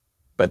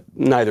 But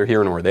neither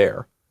here nor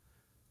there.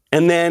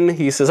 And then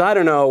he says, "I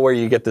don't know where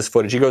you get this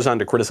footage." He goes on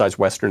to criticize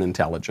Western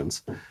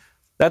intelligence.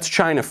 That's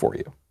China for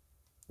you.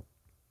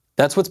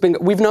 That's what's been,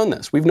 we've known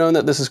this. We've known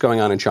that this is going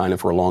on in China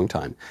for a long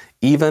time.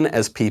 Even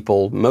as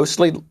people,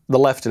 mostly the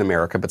left in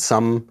America, but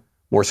some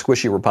more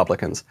squishy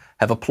Republicans,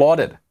 have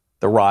applauded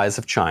the rise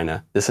of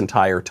China this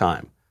entire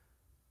time.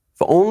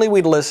 If only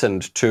we'd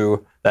listened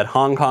to that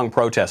Hong Kong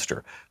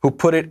protester who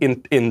put it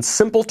in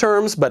simple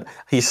terms, but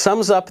he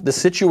sums up the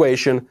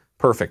situation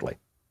perfectly.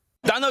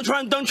 Donald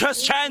Trump don't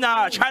trust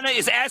China. China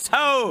is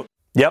asshole.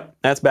 Yep,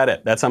 that's about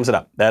it. That sums it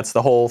up. That's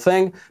the whole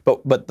thing.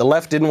 But the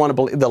left didn't want to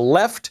believe. The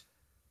left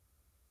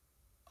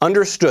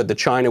understood that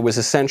China was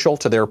essential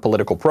to their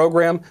political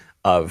program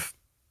of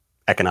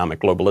economic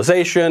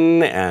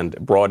globalization and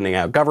broadening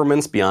out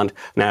governments beyond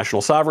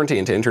national sovereignty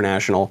into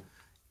international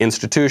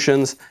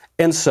institutions.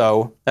 And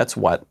so that's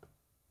what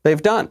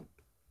they've done.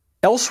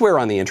 Elsewhere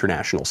on the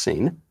international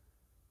scene,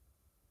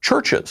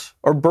 churches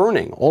are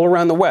burning all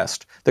around the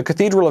West. The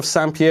Cathedral of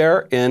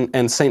Saint-Pierre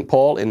and St.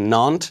 Paul in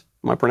Nantes,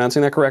 am I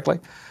pronouncing that correctly,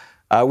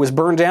 was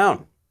burned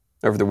down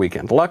over the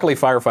weekend. Luckily,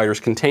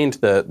 firefighters contained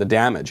the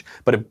damage,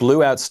 but it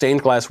blew out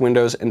stained glass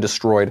windows and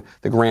destroyed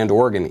the grand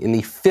organ in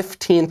the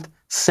 15th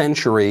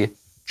century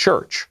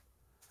church.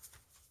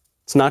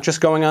 It's not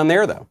just going on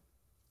there, though.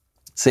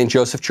 St.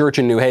 Joseph Church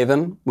in New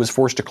Haven was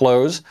forced to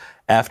close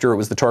after it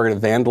was the target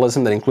of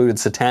vandalism that included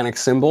satanic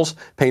symbols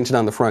painted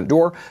on the front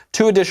door.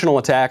 2 additional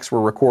attacks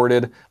were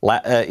recorded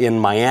in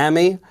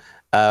Miami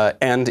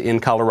and in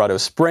Colorado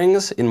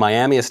Springs. In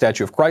Miami, a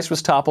statue of Christ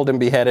was toppled and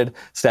beheaded. A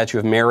statue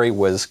of Mary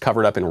was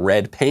covered up in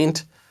red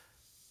paint.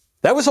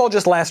 That was all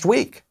just last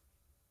week.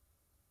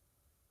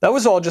 That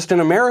was all just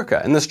in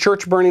America. And this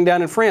church burning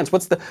down in France.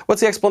 What's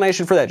the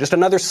explanation for that? Just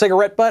another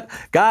cigarette butt?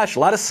 Gosh, a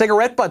lot of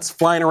cigarette butts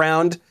flying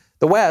around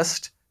the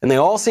West, and they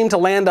all seem to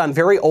land on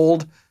very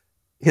old,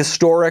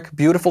 historic,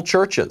 beautiful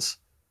churches.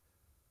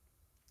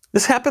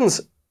 This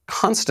happens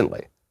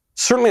constantly,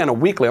 certainly on a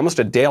weekly, almost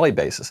a daily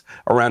basis,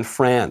 around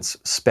France,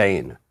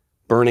 Spain,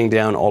 burning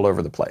down all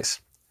over the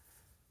place.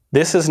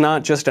 This is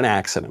not just an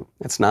accident.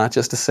 It's not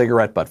just a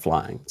cigarette butt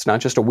flying. It's not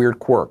just a weird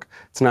quirk.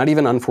 It's not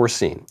even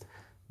unforeseen.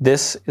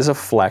 This is a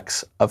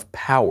flex of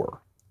power.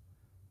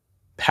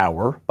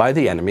 Power by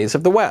the enemies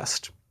of the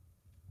West.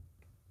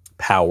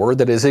 Power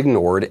that is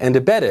ignored and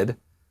abetted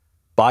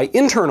by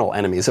internal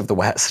enemies of the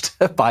West,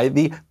 by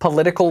the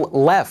political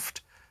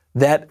left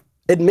that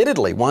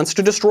admittedly wants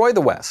to destroy the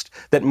West,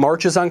 that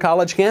marches on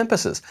college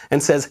campuses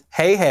and says,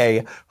 hey,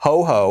 hey,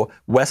 ho, ho,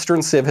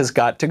 Western civ has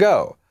got to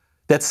go,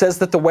 that says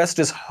that the West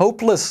is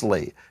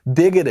hopelessly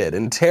bigoted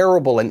and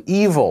terrible and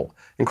evil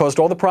and caused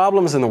all the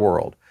problems in the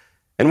world.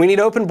 And we need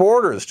open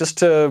borders just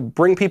to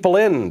bring people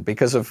in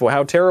because of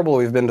how terrible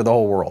we've been to the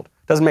whole world.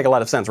 Doesn't make a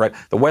lot of sense, right?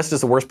 The West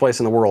is the worst place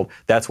in the world.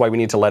 That's why we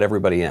need to let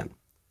everybody in.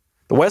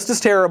 The West is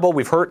terrible.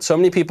 We've hurt so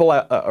many people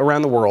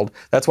around the world.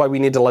 That's why we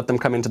need to let them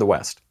come into the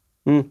West.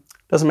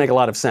 Doesn't make a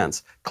lot of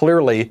sense.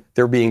 Clearly,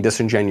 they're being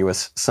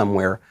disingenuous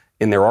somewhere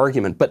in their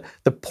argument. But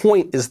the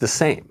point is the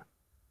same.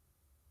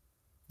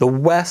 The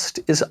West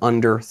is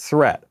under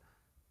threat.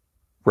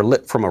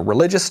 From a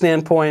religious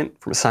standpoint,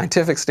 from a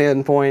scientific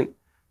standpoint,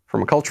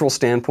 from a cultural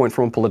standpoint,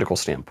 from a political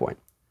standpoint.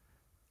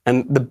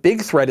 And the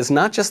big threat is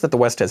not just that the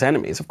West has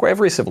enemies. Of course,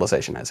 every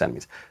civilization has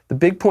enemies. The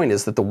big point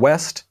is that the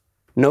West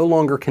no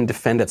longer can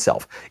defend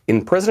itself.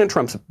 In President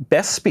Trump's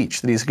best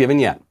speech that he's given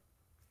yet,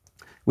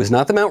 it was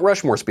not the Mount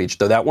Rushmore speech,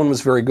 though that one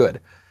was very good.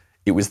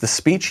 It was the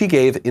speech he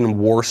gave in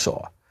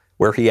Warsaw,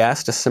 where he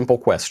asked a simple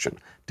question: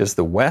 does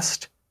the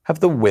West have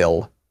the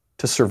will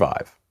to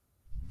survive?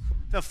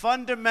 The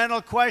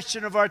fundamental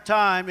question of our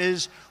time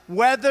is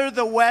whether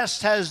the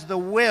West has the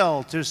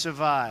will to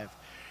survive.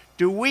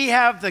 Do we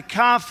have the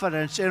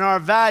confidence in our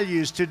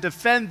values to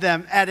defend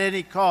them at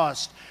any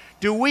cost?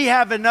 Do we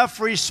have enough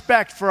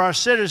respect for our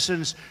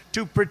citizens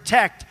to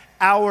protect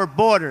our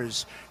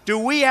borders? Do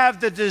we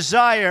have the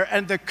desire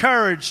and the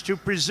courage to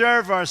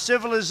preserve our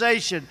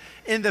civilization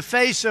in the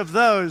face of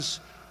those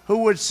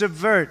who would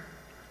subvert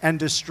and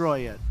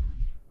destroy it?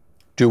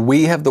 Do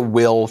we have the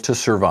will to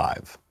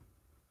survive?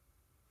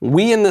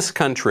 We in this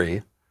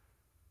country,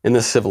 in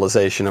this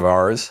civilization of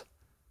ours,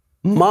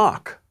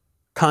 mock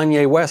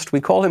Kanye West. We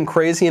call him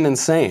crazy and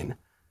insane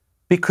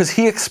because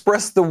he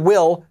expressed the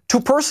will to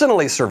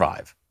personally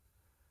survive.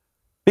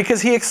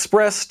 Because he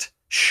expressed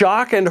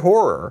shock and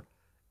horror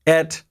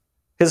at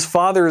his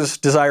father's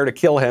desire to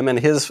kill him and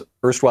his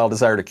erstwhile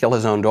desire to kill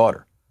his own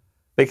daughter.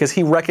 Because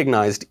he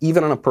recognized,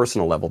 even on a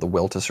personal level, the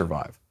will to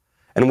survive.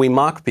 And we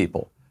mock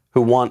people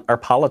who want our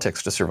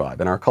politics to survive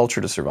and our culture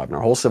to survive and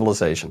our whole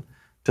civilization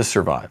to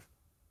survive.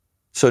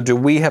 So do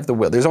we have the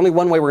will? There's only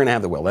one way we're going to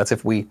have the will. That's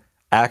if we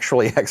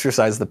actually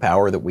exercise the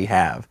power that we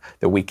have,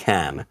 that we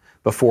can,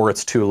 before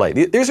it's too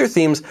late. These are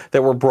themes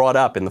that were brought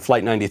up in the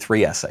Flight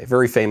 93 essay,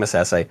 very famous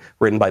essay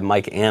written by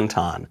Mike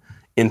Anton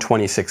in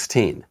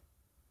 2016.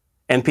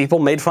 And people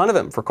made fun of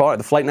him for calling it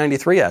the Flight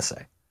 93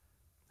 essay.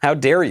 How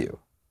dare you?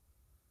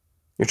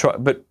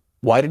 But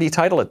why did he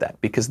title it that?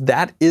 Because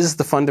that is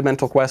the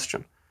fundamental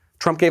question.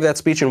 Trump gave that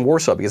speech in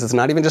Warsaw because it's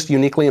not even just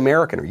uniquely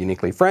American or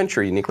uniquely French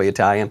or uniquely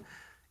Italian.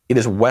 It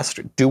is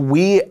Western. Do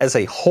we, as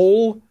a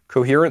whole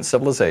coherent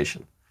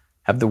civilization,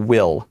 have the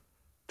will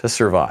to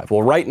survive?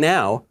 Well, right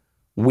now,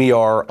 we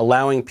are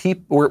allowing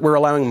we're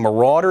allowing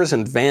marauders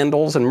and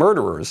vandals and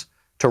murderers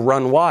to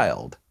run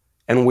wild,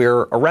 and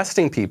we're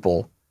arresting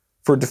people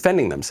for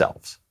defending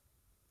themselves.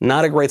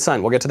 Not a great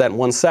sign. We'll get to that in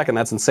 1 second.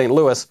 That's in St.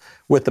 Louis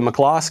with the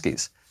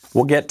McCloskeys.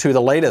 We'll get to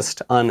the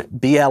latest on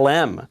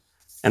BLM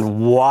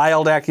and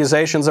wild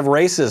accusations of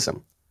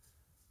racism.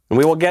 And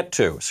we will get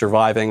to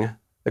surviving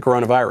the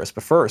coronavirus.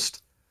 But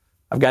first,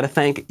 I've got to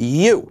thank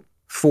you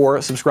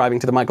for subscribing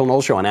to The Michael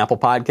Knowles Show on Apple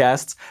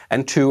Podcasts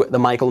and to The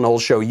Michael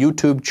Knowles Show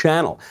YouTube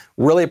channel.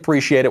 Really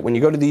appreciate it. When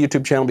you go to the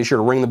YouTube channel, be sure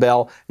to ring the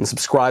bell and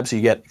subscribe so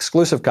you get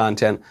exclusive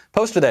content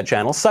posted to that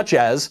channel, such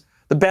as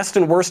the best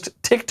and worst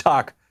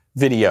TikTok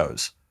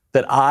videos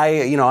that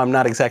I'm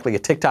not exactly a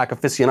TikTok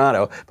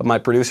aficionado, but my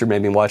producer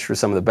made me watch for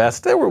some of the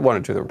best. There were one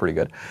or two that were pretty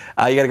good.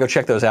 You got to go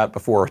check those out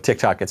before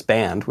TikTok gets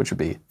banned, which would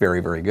be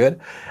very, very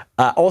good.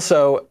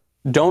 Also,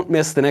 don't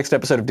miss the next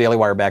episode of Daily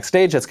Wire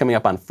Backstage. That's coming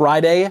up on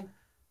Friday,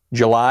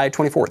 July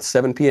 24th,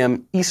 7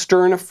 p.m.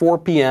 Eastern, 4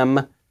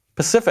 p.m.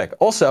 Pacific.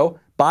 Also,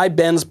 buy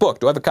Ben's book.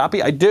 Do I have a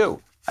copy? I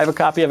do. I have a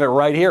copy of it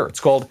right here. It's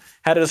called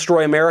How to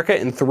Destroy America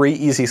in 3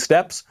 Easy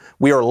Steps.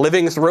 We are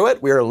living through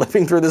it. We are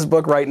living through this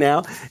book right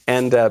now.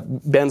 And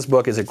Ben's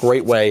book is a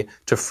great way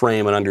to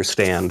frame and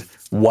understand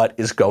what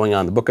is going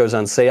on. The book goes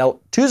on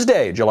sale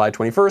Tuesday, July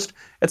 21st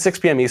at 6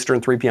 p.m. Eastern,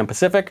 3 p.m.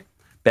 Pacific.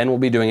 Ben will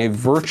be doing a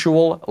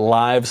virtual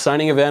live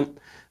signing event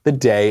the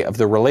day of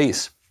the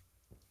release.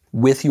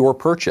 With your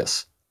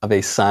purchase of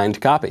a signed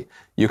copy,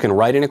 you can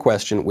write in a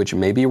question which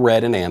may be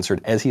read and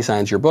answered as he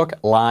signs your book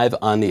live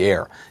on the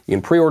air. You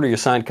can pre-order your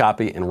signed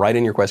copy and write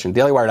in your question,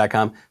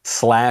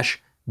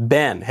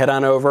 dailywire.com/Ben. Head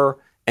on over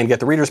and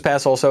get the Reader's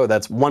Pass also.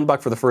 That's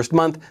 $1 for the first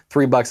month,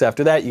 $3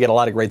 after that. You get a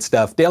lot of great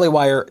stuff.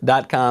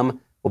 dailywire.com.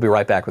 We'll be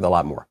right back with a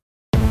lot more.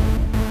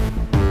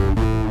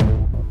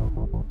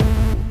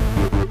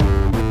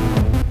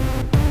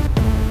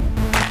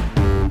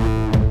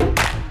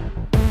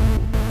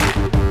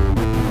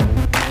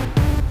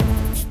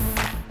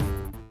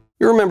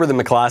 You remember the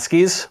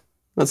McCloskeys?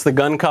 That's the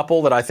gun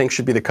couple that I think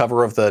should be the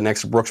cover of the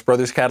next Brooks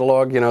Brothers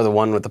catalog. You know, the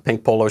one with the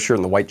pink polo shirt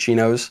and the white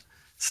chinos,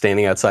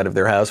 standing outside of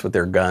their house with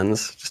their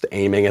guns, just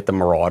aiming at the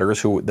marauders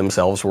who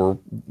themselves were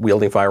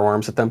wielding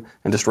firearms at them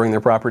and destroying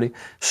their property.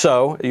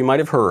 So, you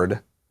might have heard,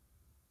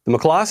 the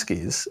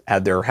McCloskeys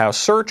had their house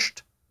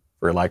searched,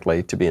 very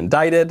likely to be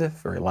indicted,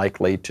 very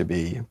likely to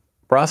be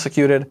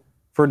prosecuted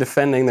for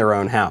defending their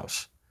own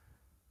house.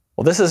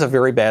 Well, this is a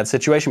very bad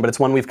situation, but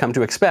it's one we've come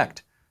to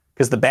expect.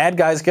 Because the bad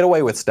guys get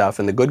away with stuff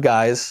and the good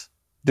guys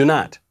do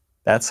not.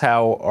 That's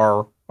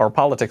how our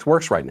politics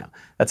works right now.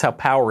 That's how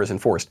power is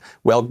enforced.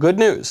 Well, good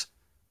news.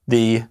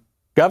 The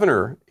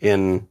governor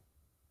in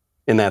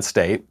that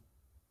state,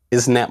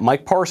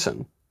 Mike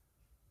Parson,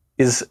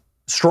 is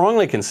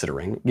strongly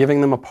considering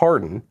giving them a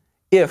pardon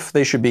if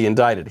they should be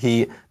indicted.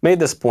 He made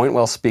this point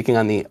while speaking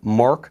on the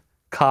Mark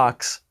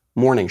Cox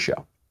Morning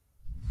Show.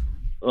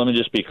 Let me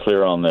just be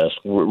clear on this.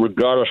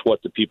 Regardless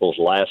what the people's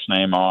last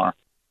name are,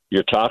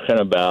 you're talking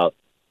about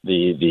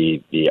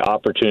the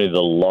opportunity of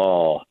the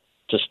law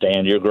to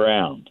stand your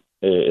ground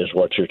is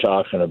what you're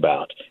talking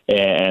about.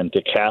 And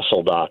the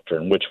Castle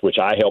Doctrine, which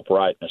I helped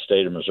write in the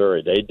state of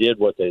Missouri, they did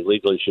what they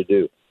legally should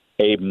do.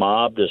 A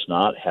mob does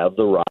not have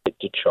the right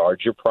to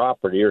charge your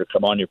property or to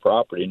come on your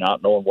property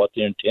not knowing what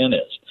the intent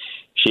is.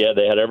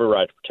 They had every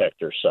right to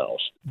protect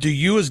themselves. Do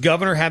you as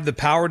governor have the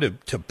power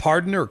to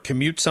pardon or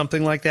commute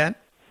something like that?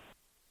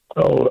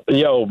 Oh,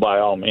 by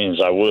all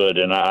means, I would.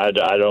 And I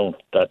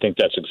think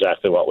that's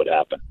exactly what would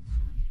happen.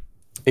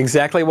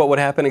 Exactly what would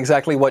happen,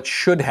 exactly what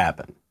should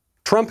happen.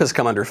 Trump has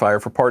come under fire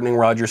for pardoning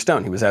Roger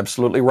Stone. He was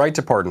absolutely right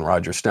to pardon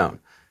Roger Stone,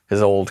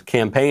 his old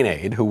campaign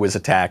aide who was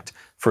attacked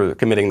for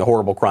committing the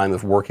horrible crime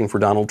of working for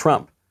Donald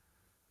Trump.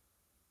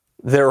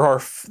 There are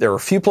a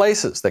few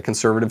places that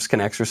conservatives can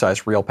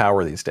exercise real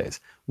power these days.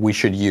 We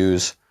should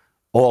use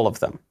all of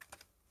them.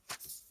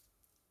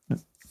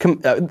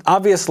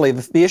 Obviously,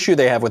 the issue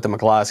they have with the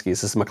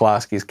McCloskeys is the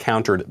McCloskeys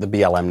countered the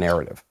BLM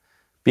narrative.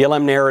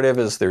 BLM narrative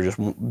is they're just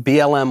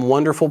BLM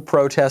wonderful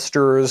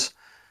protesters.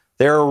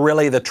 They're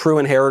really the true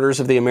inheritors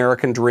of the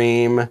American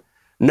dream.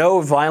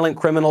 No violent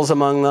criminals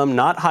among them,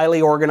 not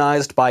highly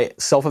organized by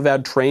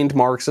self-avowed trained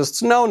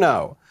Marxists.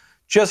 No.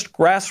 Just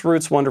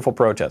grassroots wonderful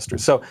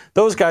protesters. So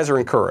those guys are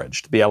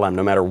encouraged, BLM,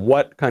 no matter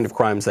what kind of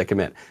crimes they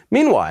commit.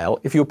 Meanwhile,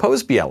 if you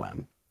oppose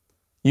BLM,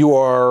 you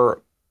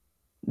are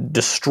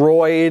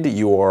destroyed,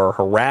 you are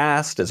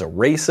harassed as a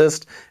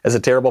racist, as a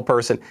terrible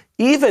person,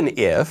 even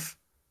if,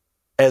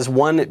 as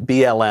one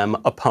BLM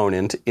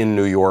opponent in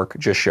New York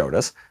just showed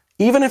us,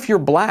 even if you're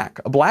black.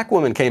 A black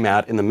woman came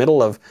out in the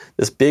middle of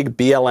this big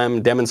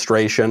BLM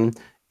demonstration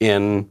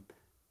in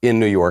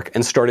New York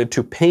and started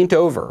to paint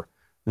over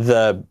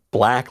the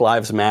Black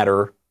Lives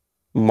Matter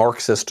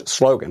Marxist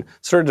slogan,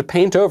 started to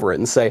paint over it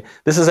and say,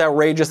 this is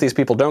outrageous, these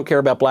people don't care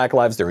about black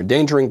lives, they're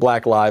endangering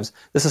black lives,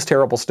 this is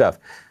terrible stuff.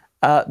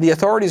 The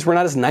authorities were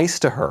not as nice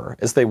to her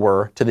as they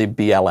were to the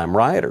BLM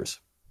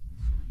rioters.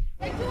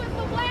 They do it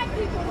for black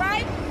people,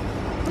 right?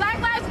 Black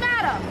Lives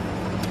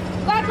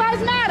Matter. Black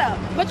Lives Matter.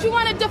 But you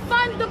want to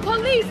defund the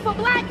police for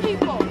black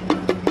people.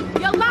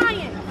 You're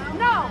lying.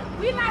 No,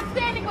 we're not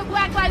standing with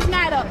Black Lives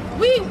Matter.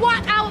 We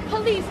want our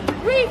police.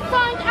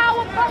 Refund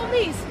our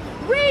police.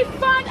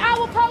 Refund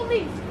our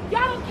police.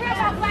 Y'all don't care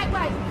about black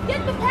lives.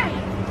 Get the pay.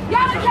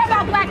 Y'all don't care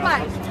about black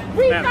lives.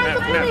 Refund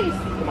the police.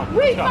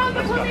 Refund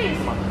the police.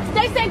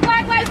 They say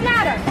Black Lives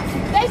Matter.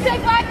 They say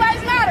Black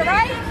Lives Matter,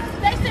 right?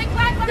 They say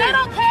Black Lives Matter. They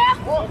don't care.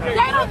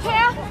 They don't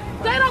care.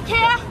 They don't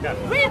care.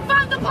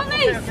 Refund the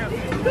police.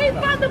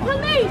 Refund the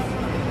police.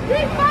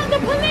 Refund the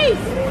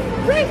police.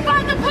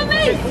 Refund the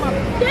police.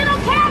 They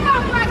don't care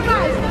about black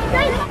lives.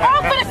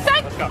 All for the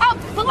sake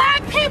of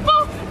black people.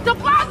 De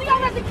Blasio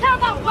doesn't care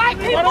about black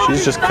people.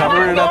 She's just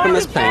covering it up in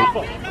this paint.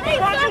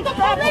 Refund the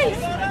police.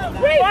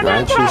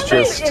 Refund the She's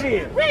police. just.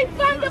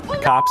 Refund the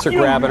police. Cops are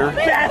grabbing her.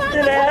 Refund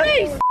the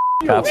police.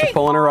 Cops are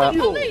pulling her up.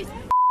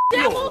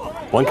 Devil.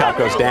 One cop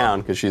goes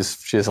down because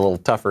she's a little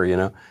tougher, you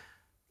know.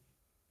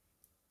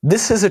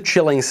 This is a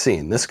chilling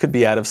scene. This could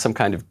be out of some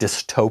kind of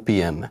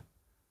dystopian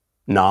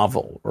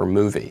novel or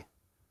movie.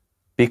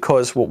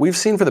 Because what we've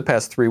seen for the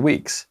past 3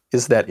 weeks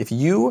is that if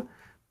you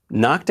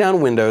knock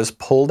down windows,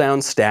 pull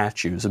down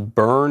statues,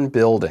 burn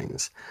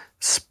buildings,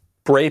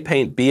 spray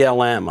paint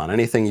BLM on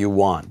anything you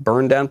want,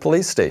 burn down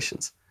police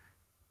stations,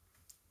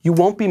 you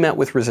won't be met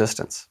with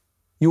resistance.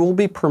 You will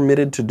be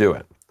permitted to do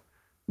it.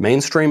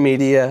 Mainstream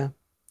media,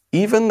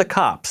 even the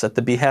cops at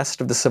the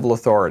behest of the civil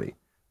authority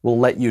will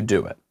let you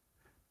do it.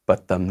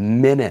 But the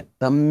minute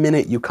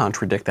you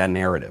contradict that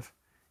narrative,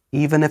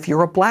 even if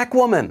you're a black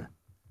woman,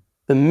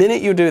 the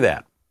minute you do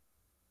that,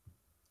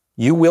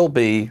 you will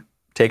be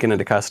taken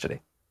into custody.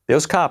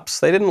 Those cops,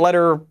 they didn't let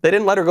her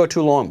go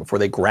too long before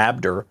they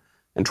grabbed her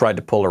and tried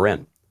to pull her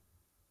in.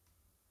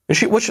 And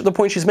what's the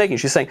point she's making?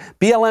 She's saying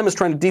BLM is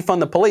trying to defund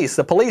the police.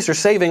 The police are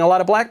saving a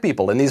lot of black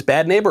people in these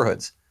bad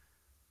neighborhoods.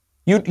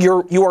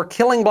 You are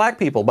killing black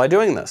people by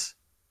doing this.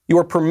 You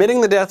are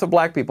permitting the death of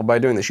black people by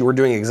doing this. You are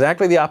doing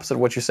exactly the opposite of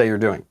what you say you're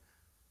doing.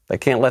 They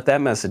can't let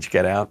that message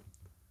get out.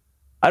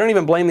 I don't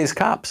even blame these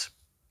cops.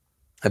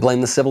 I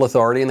blame the civil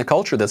authority and the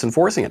culture that's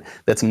enforcing it,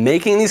 that's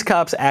making these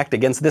cops act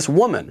against this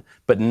woman,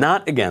 but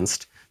not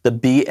against the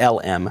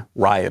BLM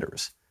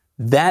rioters.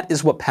 That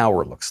is what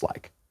power looks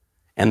like.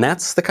 And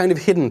that's the kind of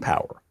hidden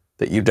power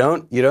that you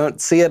don't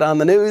see it on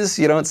the news,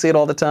 you don't see it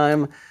all the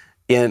time,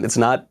 and it's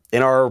not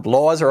in our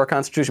laws or our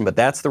Constitution, but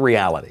that's the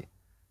reality.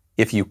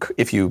 If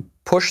you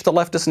push the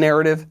leftist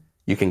narrative,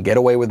 you can get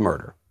away with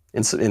murder,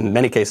 in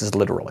many cases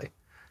literally.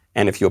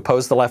 And if you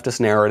oppose the leftist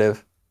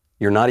narrative,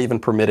 you're not even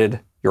permitted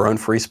your own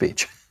free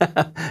speech.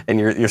 And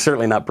you're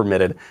certainly not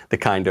permitted the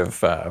kind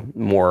of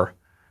more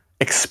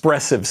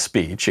expressive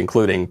speech,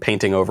 including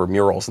painting over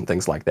murals and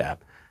things like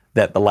that,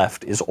 that the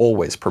left is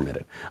always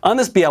permitted. On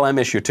this BLM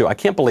issue, too, I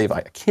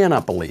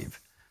cannot believe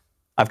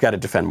I've got to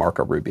defend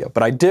Marco Rubio,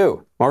 but I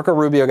do. Marco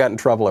Rubio got in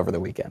trouble over the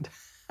weekend.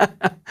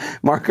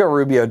 Marco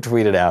Rubio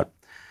tweeted out,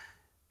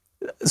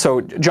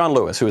 so John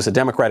Lewis, who was a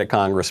Democratic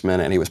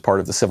congressman and he was part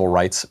of the civil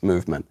rights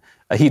movement,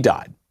 he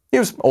died. He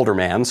was an older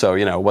man, so,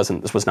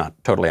 this was not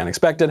totally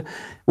unexpected.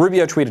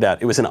 Rubio tweeted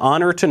out, "It was an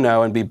honor to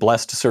know and be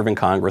blessed to serve in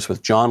Congress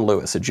with John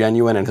Lewis, a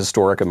genuine and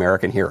historic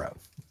American hero."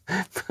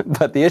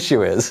 But the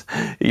issue is,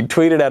 he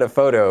tweeted out a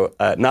photo,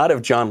 not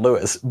of John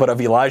Lewis, but of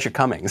Elijah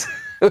Cummings,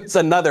 who's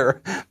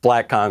another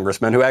black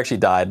congressman who actually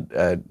died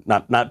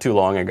not too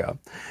long ago.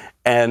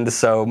 And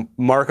so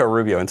Marco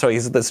Rubio, and so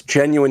he's this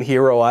genuine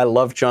hero. I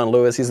love John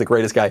Lewis. He's the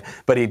greatest guy,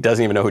 but he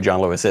doesn't even know who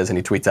John Lewis is, and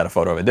he tweets out a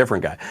photo of a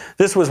different guy.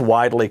 This was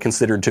widely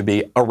considered to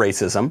be a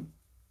racism,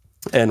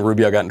 and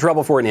Rubio got in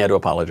trouble for it, and he had to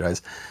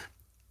apologize.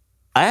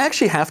 I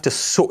actually have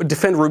to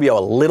defend Rubio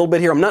a little bit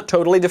here. I'm not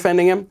totally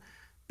defending him,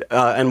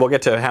 and we'll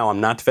get to how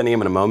I'm not defending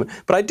him in a moment,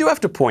 but I do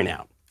have to point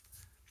out,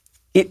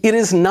 it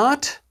is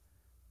not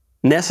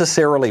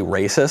necessarily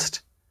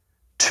racist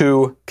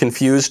to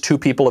confuse two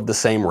people of the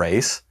same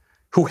race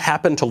who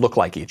happen to look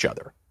like each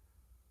other.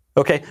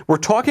 Okay, we're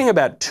talking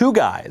about two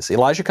guys,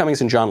 Elijah Cummings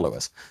and John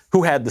Lewis,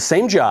 who had the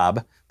same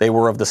job, they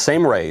were of the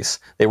same race,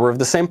 they were of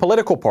the same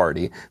political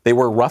party, they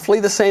were roughly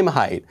the same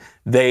height,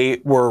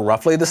 they were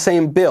roughly the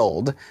same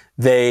build,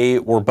 they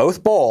were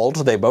both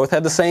bald, they both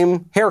had the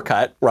same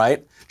haircut,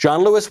 right?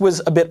 John Lewis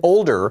was a bit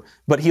older,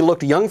 but he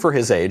looked young for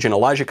his age, and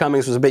Elijah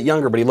Cummings was a bit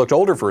younger, but he looked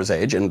older for his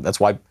age, and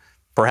that's why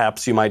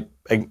perhaps you might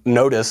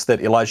notice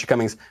that Elijah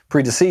Cummings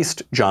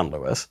predeceased John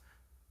Lewis.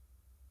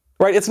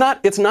 Right? It's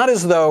not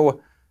as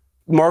though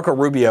Marco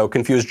Rubio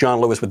confused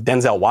John Lewis with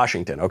Denzel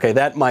Washington. Okay,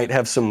 that might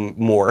have some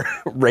more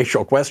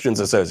racial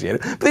questions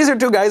associated. But these are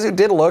two guys who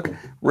did look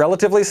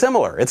relatively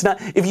similar. It's not.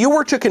 If you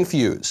were to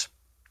confuse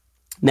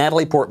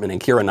Natalie Portman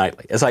and Keira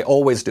Knightley, as I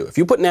always do, if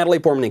you put Natalie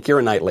Portman and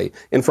Keira Knightley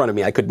in front of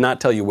me, I could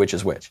not tell you which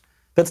is which.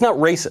 That's not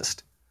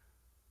racist,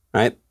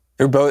 right?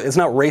 It's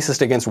not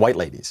racist against white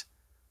ladies.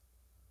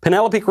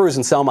 Penelope Cruz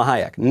and Selma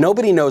Hayek.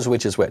 Nobody knows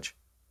which is which.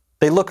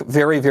 They look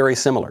very, very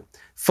similar.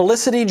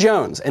 Felicity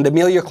Jones and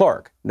Amelia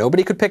Clark.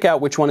 Nobody could pick out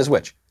which one is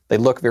which. They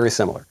look very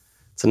similar.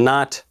 That's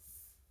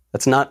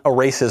not a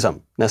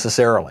racism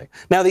necessarily.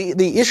 Now,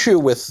 the issue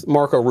with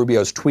Marco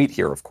Rubio's tweet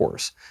here, of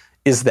course,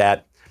 is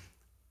that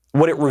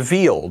what it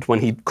revealed when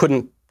he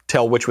couldn't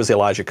tell which was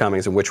Elijah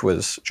Cummings and which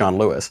was John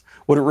Lewis,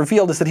 what it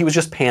revealed is that he was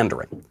just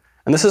pandering.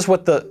 And this is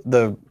what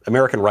the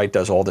American right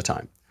does all the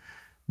time.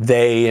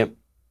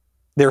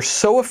 They're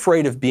so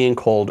afraid of being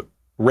called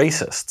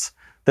racists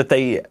that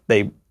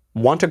they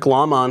want to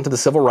glom on to the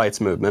civil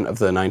rights movement of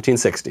the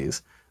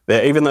 1960s,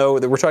 even though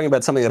we're talking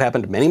about something that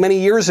happened many, many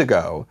years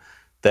ago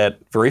that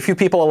very few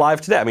people alive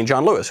today, I mean,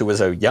 John Lewis, who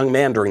was a young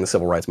man during the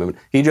civil rights movement,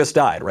 he just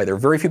died, right? There are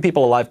very few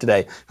people alive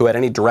today who had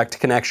any direct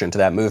connection to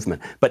that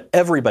movement. But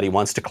everybody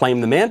wants to claim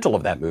the mantle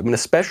of that movement,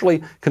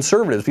 especially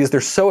conservatives, because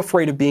they're so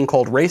afraid of being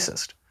called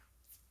racist.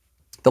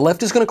 The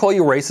left is going to call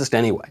you racist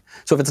anyway.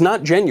 So if it's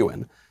not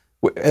genuine,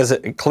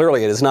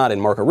 clearly it is not in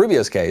Marco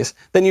Rubio's case,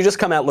 then you just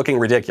come out looking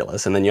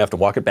ridiculous, and then you have to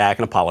walk it back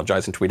and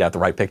apologize and tweet out the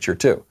right picture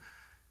too.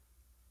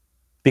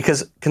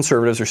 Because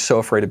conservatives are so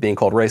afraid of being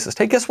called racist.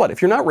 Hey, guess what?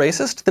 If you're not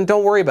racist, then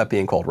don't worry about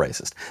being called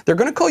racist. They're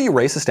going to call you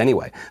racist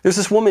anyway. There's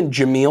this woman,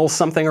 Jamil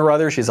something or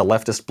other, she's a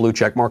leftist blue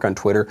checkmark on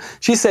Twitter.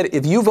 She said,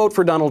 if you vote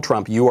for Donald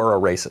Trump, you are a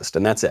racist,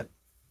 and that's it.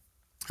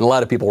 And a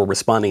lot of people were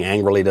responding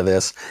angrily to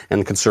this,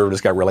 and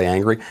conservatives got really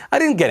angry. I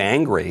didn't get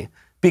angry,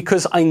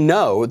 because I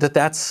know that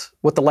that's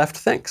what the left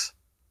thinks.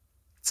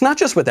 It's not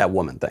just what that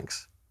woman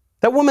thinks.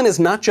 That woman is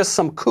not just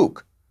some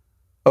kook.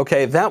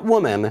 Okay, that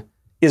woman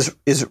is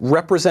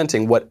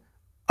representing what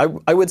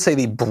I would say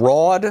the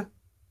broad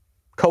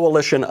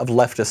coalition of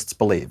leftists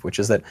believe, which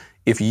is that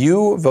if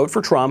you vote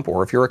for Trump,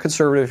 or if you're a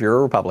conservative, if you're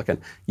a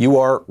Republican, you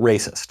are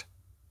racist.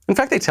 In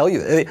fact, they tell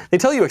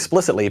you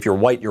explicitly if you're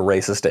white, you're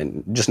racist,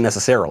 and just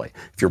necessarily.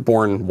 If you're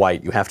born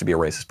white, you have to be a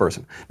racist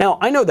person. Now,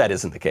 I know that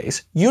isn't the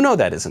case. You know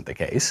that isn't the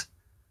case.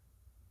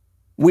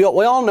 We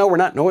all know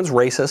no one's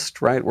racist,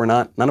 right?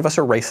 None of us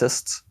are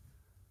racists.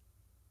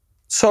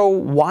 So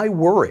why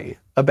worry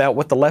about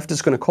what the left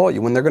is going to call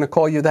you when they're going to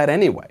call you that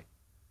anyway?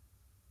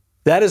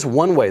 That is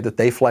one way that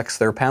they flex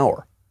their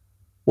power.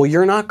 Well,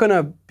 you're not going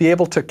to be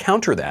able to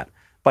counter that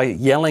by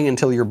yelling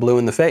until you're blue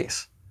in the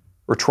face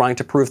or trying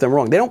to prove them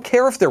wrong. They don't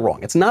care if they're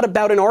wrong. It's not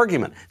about an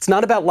argument. It's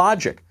not about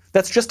logic.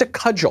 That's just a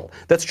cudgel.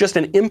 That's just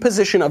an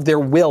imposition of their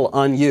will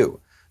on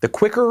you. The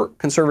quicker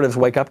conservatives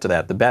wake up to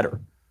that, the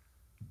better.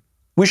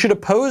 We should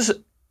oppose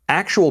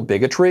actual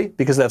bigotry,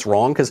 because that's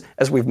wrong, because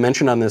as we've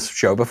mentioned on this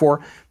show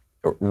before,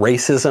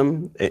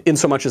 racism, in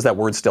so much as that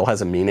word still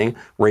has a meaning,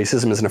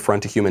 racism is an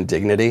affront to human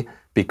dignity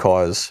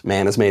because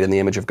man is made in the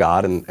image of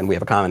God and we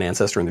have a common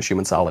ancestor and there's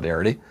human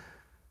solidarity.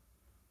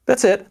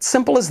 That's it. It's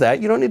simple as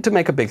that. You don't need to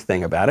make a big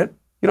thing about it.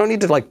 You don't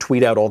need to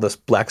tweet out all this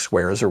black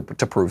squares or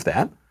to prove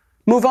that.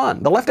 Move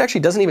on. The left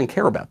actually doesn't even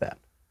care about that.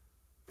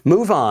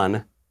 Move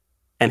on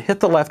and hit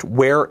the left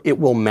where it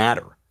will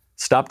matter.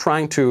 Stop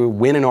trying to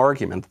win an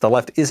argument that the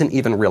left isn't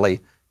even really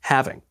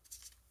having.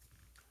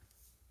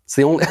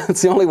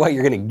 It's the only way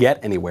you're going to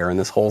get anywhere in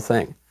this whole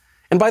thing.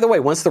 And by the way,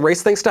 once the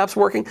race thing stops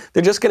working,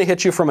 they're just going to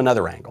hit you from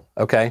another angle,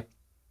 okay?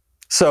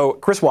 So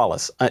Chris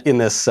Wallace, in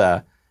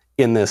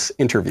this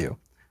interview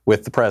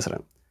with the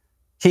president,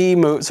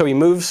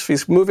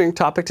 he's moving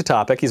topic to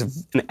topic.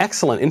 He's an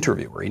excellent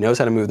interviewer. He knows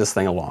how to move this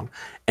thing along.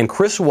 And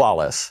Chris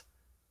Wallace,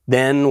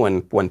 then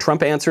when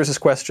Trump answers his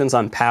questions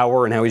on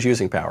power and how he's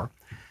using power,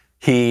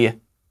 he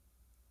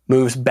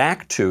moves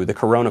back to the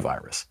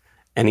coronavirus.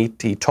 And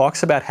he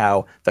talks about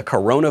how the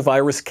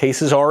coronavirus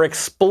cases are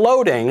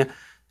exploding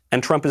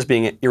and Trump is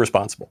being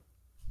irresponsible.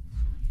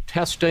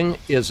 Testing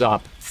is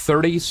up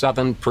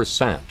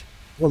 37%.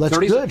 Well, that's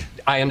good.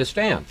 I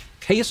understand.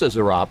 Cases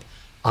are up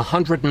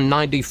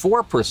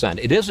 194%.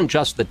 It isn't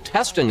just that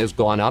testing has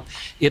gone up,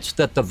 it's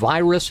that the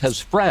virus has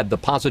spread. The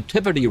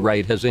positivity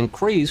rate has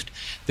increased.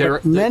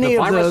 Many the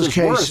of virus those is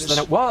cases, worse than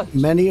it was.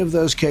 Many of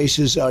those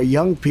cases are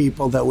young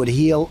people that would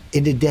heal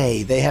in a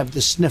day. They have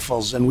the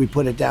sniffles, and we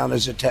put it down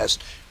as a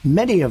test.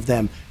 Many of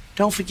them,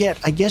 don't forget,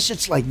 I guess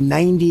it's like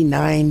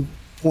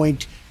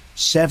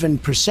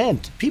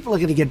 99.7%. People are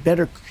going to get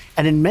better,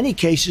 and in many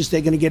cases,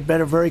 they're going to get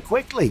better very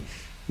quickly.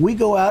 We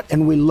go out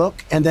and we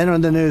look, and then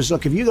on the news,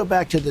 look, if you go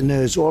back to the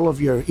news, all of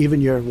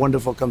even your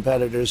wonderful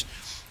competitors,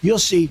 you'll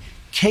see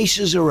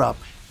cases are up.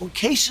 Well,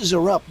 cases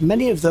are up.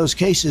 Many of those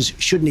cases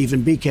shouldn't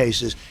even be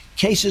cases.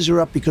 Cases are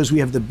up because we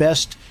have the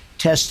best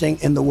testing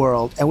in the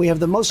world, and we have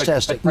the most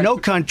testing. No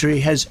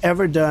country has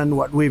ever done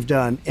what we've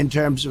done in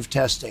terms of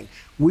testing.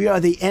 We are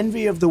the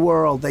envy of the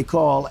world, they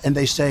call, and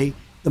they say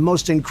the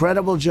most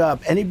incredible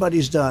job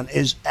anybody's done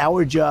is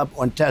our job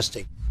on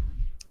testing.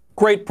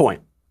 Great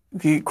point.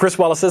 Chris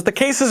Wallace says the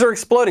cases are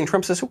exploding.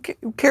 Trump says, who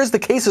cares the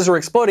cases are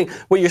exploding?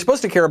 What you're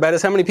supposed to care about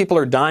is how many people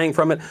are dying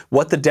from it,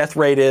 what the death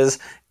rate is.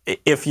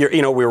 If you're,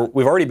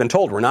 we've already been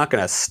told we're not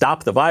going to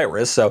stop the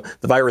virus, so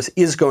the virus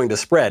is going to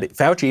spread.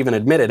 Fauci even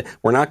admitted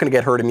we're not going to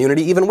get herd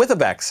immunity even with a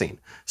vaccine.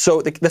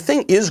 So the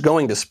thing is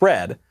going to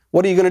spread.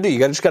 What are you going to do?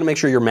 You just got to make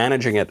sure you're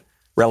managing it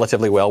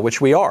relatively well,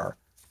 which we are.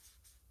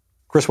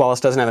 Chris Wallace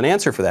doesn't have an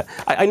answer for that.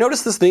 I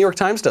notice this, the New York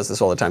Times does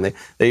this all the time.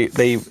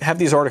 They have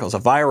these articles. A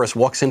virus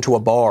walks into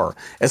a bar.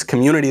 As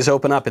communities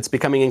open up, it's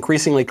becoming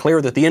increasingly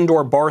clear that the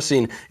indoor bar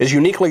scene is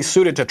uniquely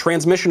suited to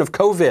transmission of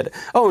COVID.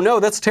 Oh no,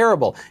 that's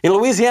terrible. In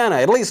Louisiana,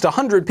 at least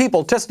 100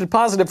 people tested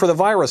positive for the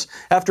virus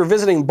after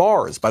visiting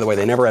bars. By the way,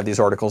 they never have these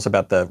articles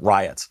about the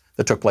riots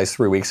that took place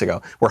 3 weeks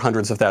ago, where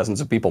hundreds of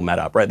thousands of people met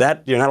up, right?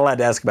 That, you're not allowed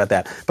to ask about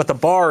that. But the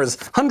bars,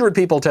 100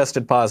 people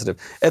tested positive.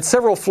 At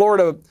several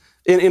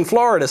In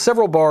Florida,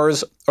 several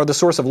bars are the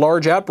source of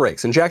large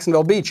outbreaks. In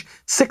Jacksonville Beach,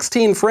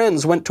 16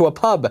 friends went to a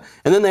pub,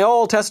 and then they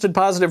all tested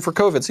positive for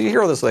COVID. So you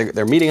hear all this,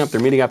 they're meeting up,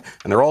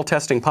 and they're all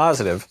testing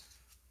positive.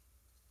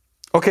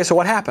 Okay, so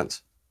what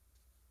happens?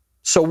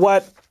 So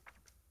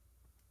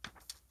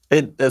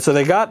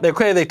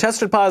they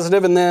tested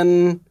positive, and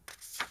then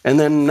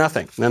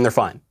nothing. And then they're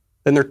fine.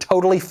 Then they're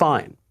totally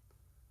fine.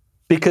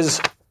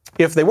 Because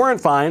if they weren't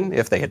fine,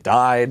 if they had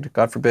died,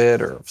 God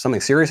forbid, or if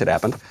something serious had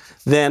happened,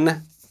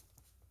 then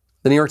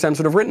the New York Times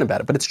would have written about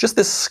it. But it's just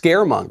this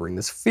scaremongering,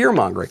 this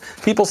fear-mongering.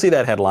 People see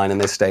that headline and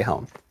they stay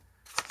home.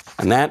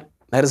 And that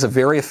is a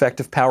very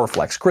effective power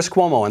flex. Chris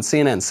Cuomo on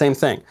CNN, same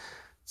thing.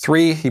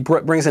 He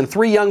brings in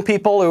 3 young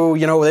people who,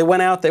 they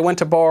went out, they went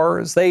to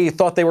bars, they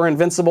thought they were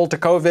invincible to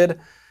COVID,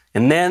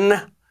 and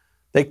then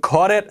they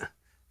caught it,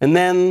 and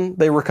then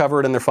they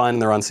recovered and they're fine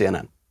and they're on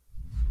CNN.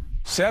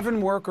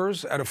 7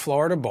 workers at a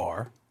Florida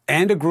bar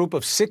and a group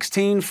of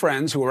 16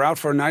 friends who were out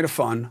for a night of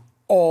fun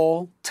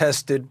all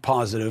tested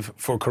positive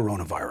for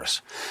coronavirus.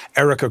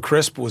 Erica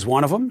Crisp was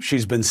one of them.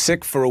 She's been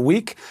sick for a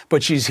week,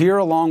 but she's here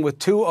along with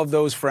 2 of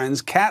those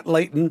friends, Kat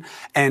Layton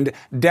and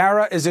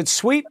Dara. Is it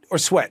Sweet or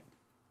Sweat?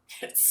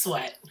 It's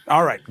Sweat.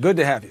 All right, good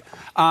to have you.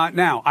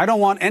 Now, I don't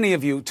want any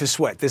of you to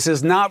sweat. This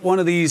is not one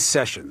of these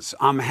sessions.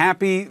 I'm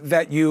happy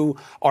that you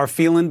are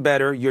feeling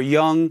better. You're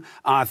young.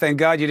 Thank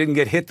God you didn't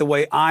get hit the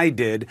way I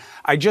did.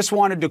 I just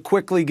wanted to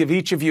quickly give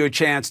each of you a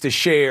chance to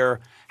share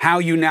how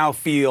you now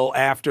feel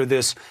after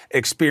this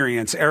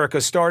experience. Erica,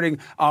 starting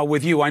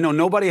with you. I know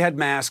nobody had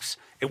masks.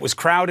 It was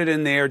crowded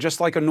in there, just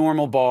like a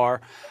normal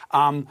bar.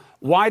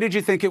 Why did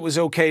you think it was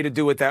okay to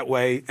do it that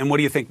way, and what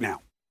do you think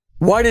now?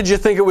 Why did you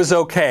think it was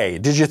okay?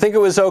 Did you think it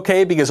was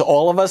okay because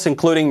all of us,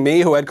 including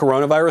me who had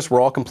coronavirus, were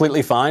all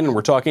completely fine and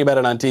we're talking about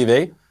it on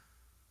TV?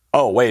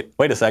 Oh, wait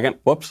a second.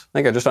 Whoops. I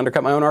think I just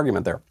undercut my own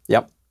argument there.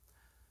 Yep.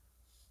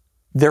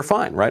 They're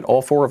fine, right?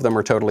 All 4 of them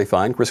are totally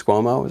fine. Chris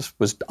Cuomo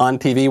was on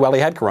TV while he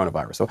had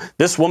coronavirus. So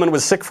this woman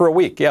was sick for a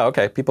week. Yeah,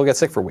 okay. People get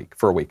sick for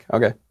a week.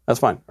 Okay, that's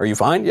fine. Are you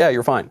fine? Yeah,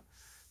 you're fine.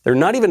 They're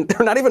not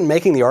even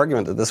making the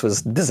argument that this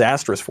was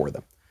disastrous for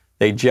them.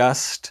 They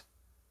just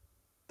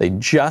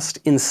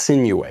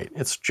insinuate.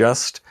 It's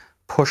just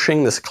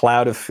pushing this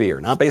cloud of fear,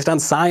 not based on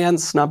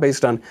science, not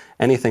based on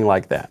anything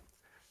like that.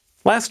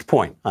 Last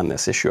point on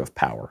this issue of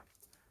power.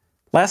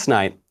 Last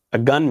night, a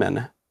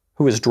gunman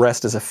who was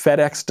dressed as a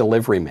FedEx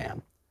delivery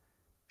man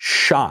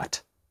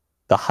shot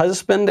the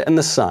husband and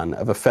the son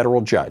of a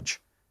federal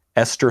judge,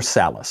 Esther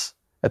Salas,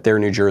 at their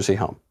New Jersey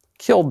home.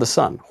 Killed the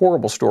son.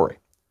 Horrible story.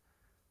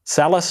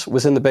 Salas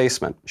was in the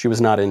basement. She was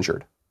not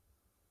injured.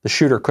 The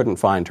shooter couldn't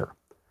find her.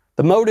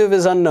 The motive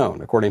is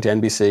unknown, according to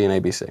NBC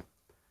and ABC.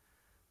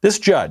 This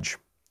judge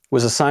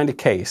was assigned a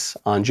case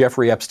on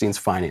Jeffrey Epstein's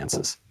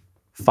finances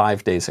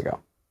 5 days ago.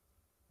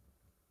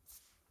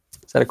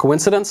 Is that a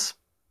coincidence?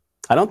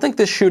 I don't think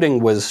this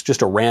shooting was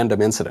just a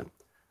random incident.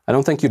 I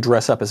don't think you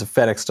dress up as a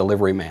FedEx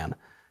delivery man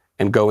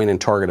and go in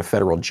and target a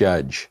federal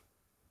judge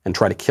and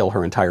try to kill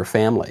her entire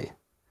family.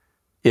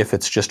 if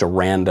it's just a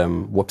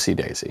random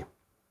whoopsie-daisy,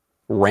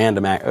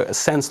 random a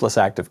senseless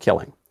act of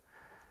killing.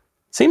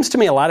 Seems to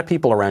me a lot of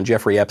people around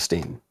Jeffrey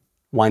Epstein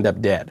wind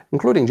up dead,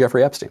 including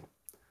Jeffrey Epstein.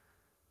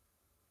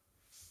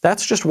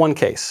 That's just one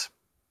case.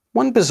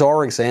 One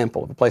bizarre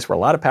example of a place where a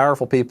lot of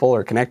powerful people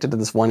are connected to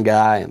this one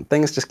guy and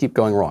things just keep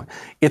going wrong.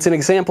 It's an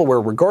example where,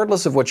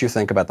 regardless of what you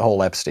think about the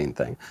whole Epstein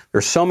thing,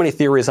 there's so many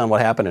theories on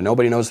what happened and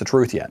nobody knows the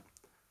truth yet.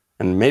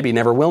 And maybe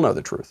never will know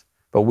the truth.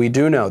 But we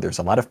do know there's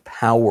a lot of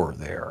power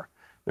there.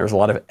 There's a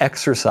lot of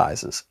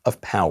exercises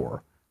of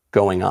power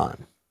going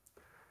on.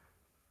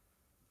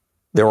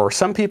 There are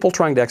some people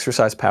trying to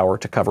exercise power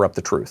to cover up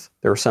the truth.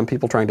 There are some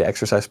people trying to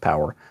exercise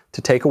power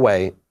to take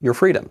away your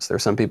freedoms. There are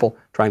some people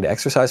trying to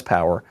exercise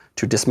power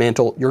to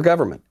dismantle your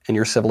government and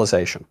your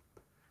civilization.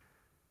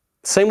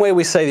 Same way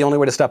we say the only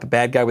way to stop a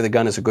bad guy with a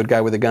gun is a good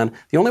guy with a gun,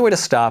 the only way to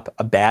stop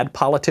a bad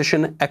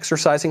politician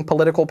exercising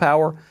political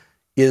power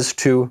is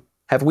to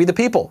have we the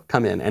people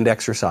come in and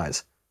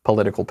exercise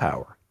political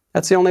power.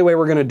 That's the only way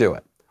we're going to do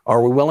it.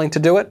 Are we willing to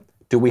do it?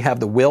 Do we have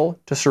the will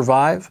to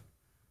survive?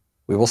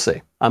 We will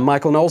see. I'm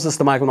Michael Knowles. This is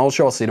The Michael Knowles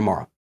Show. I'll see you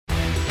tomorrow.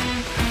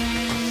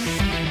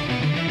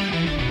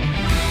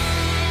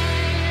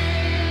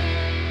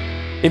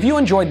 If you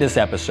enjoyed this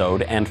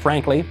episode, and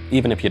frankly,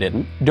 even if you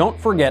didn't, don't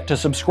forget to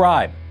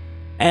subscribe.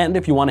 And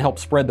if you want to help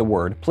spread the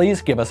word,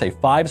 please give us a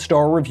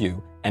 5-star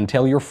review and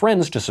tell your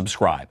friends to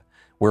subscribe.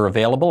 We're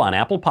available on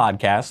Apple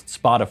Podcasts,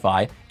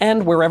 Spotify,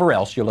 and wherever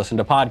else you listen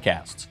to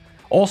podcasts.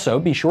 Also,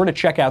 be sure to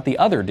check out the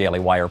other Daily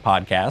Wire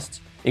podcasts,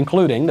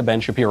 including The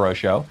Ben Shapiro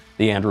Show,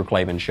 The Andrew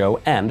Klavan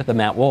Show, and The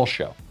Matt Walsh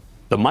Show.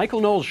 The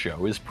Michael Knowles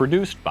Show is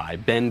produced by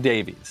Ben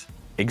Davies.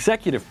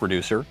 Executive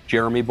producer,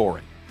 Jeremy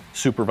Boring.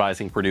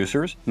 Supervising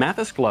producers,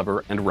 Mathis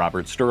Glover and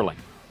Robert Sterling.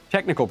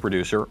 Technical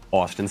producer,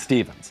 Austin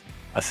Stevens.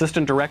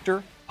 Assistant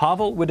director,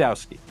 Pavel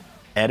Wadowski.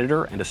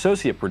 Editor and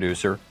associate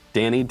producer,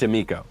 Danny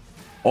D'Amico.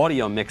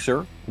 Audio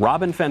mixer,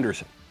 Robin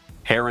Fenderson.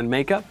 Hair and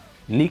makeup,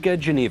 Nika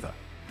Geneva.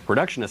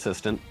 Production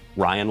assistant,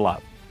 Ryan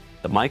Love.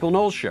 The Michael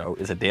Knowles Show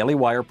is a Daily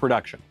Wire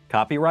production.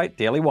 Copyright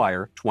Daily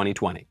Wire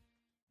 2020.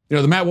 You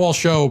know, the Matt Walsh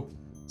Show,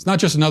 it's not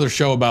just another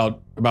show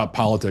about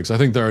politics. I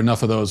think there are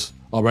enough of those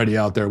already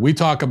out there. We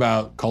talk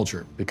about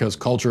culture because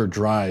culture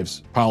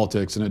drives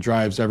politics and it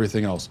drives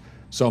everything else.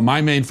 So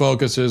my main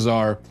focuses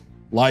are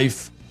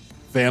life,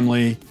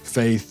 family,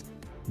 faith.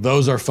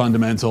 Those are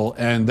fundamental,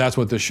 and that's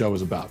what this show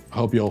is about. I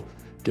hope you'll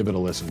give it a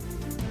listen.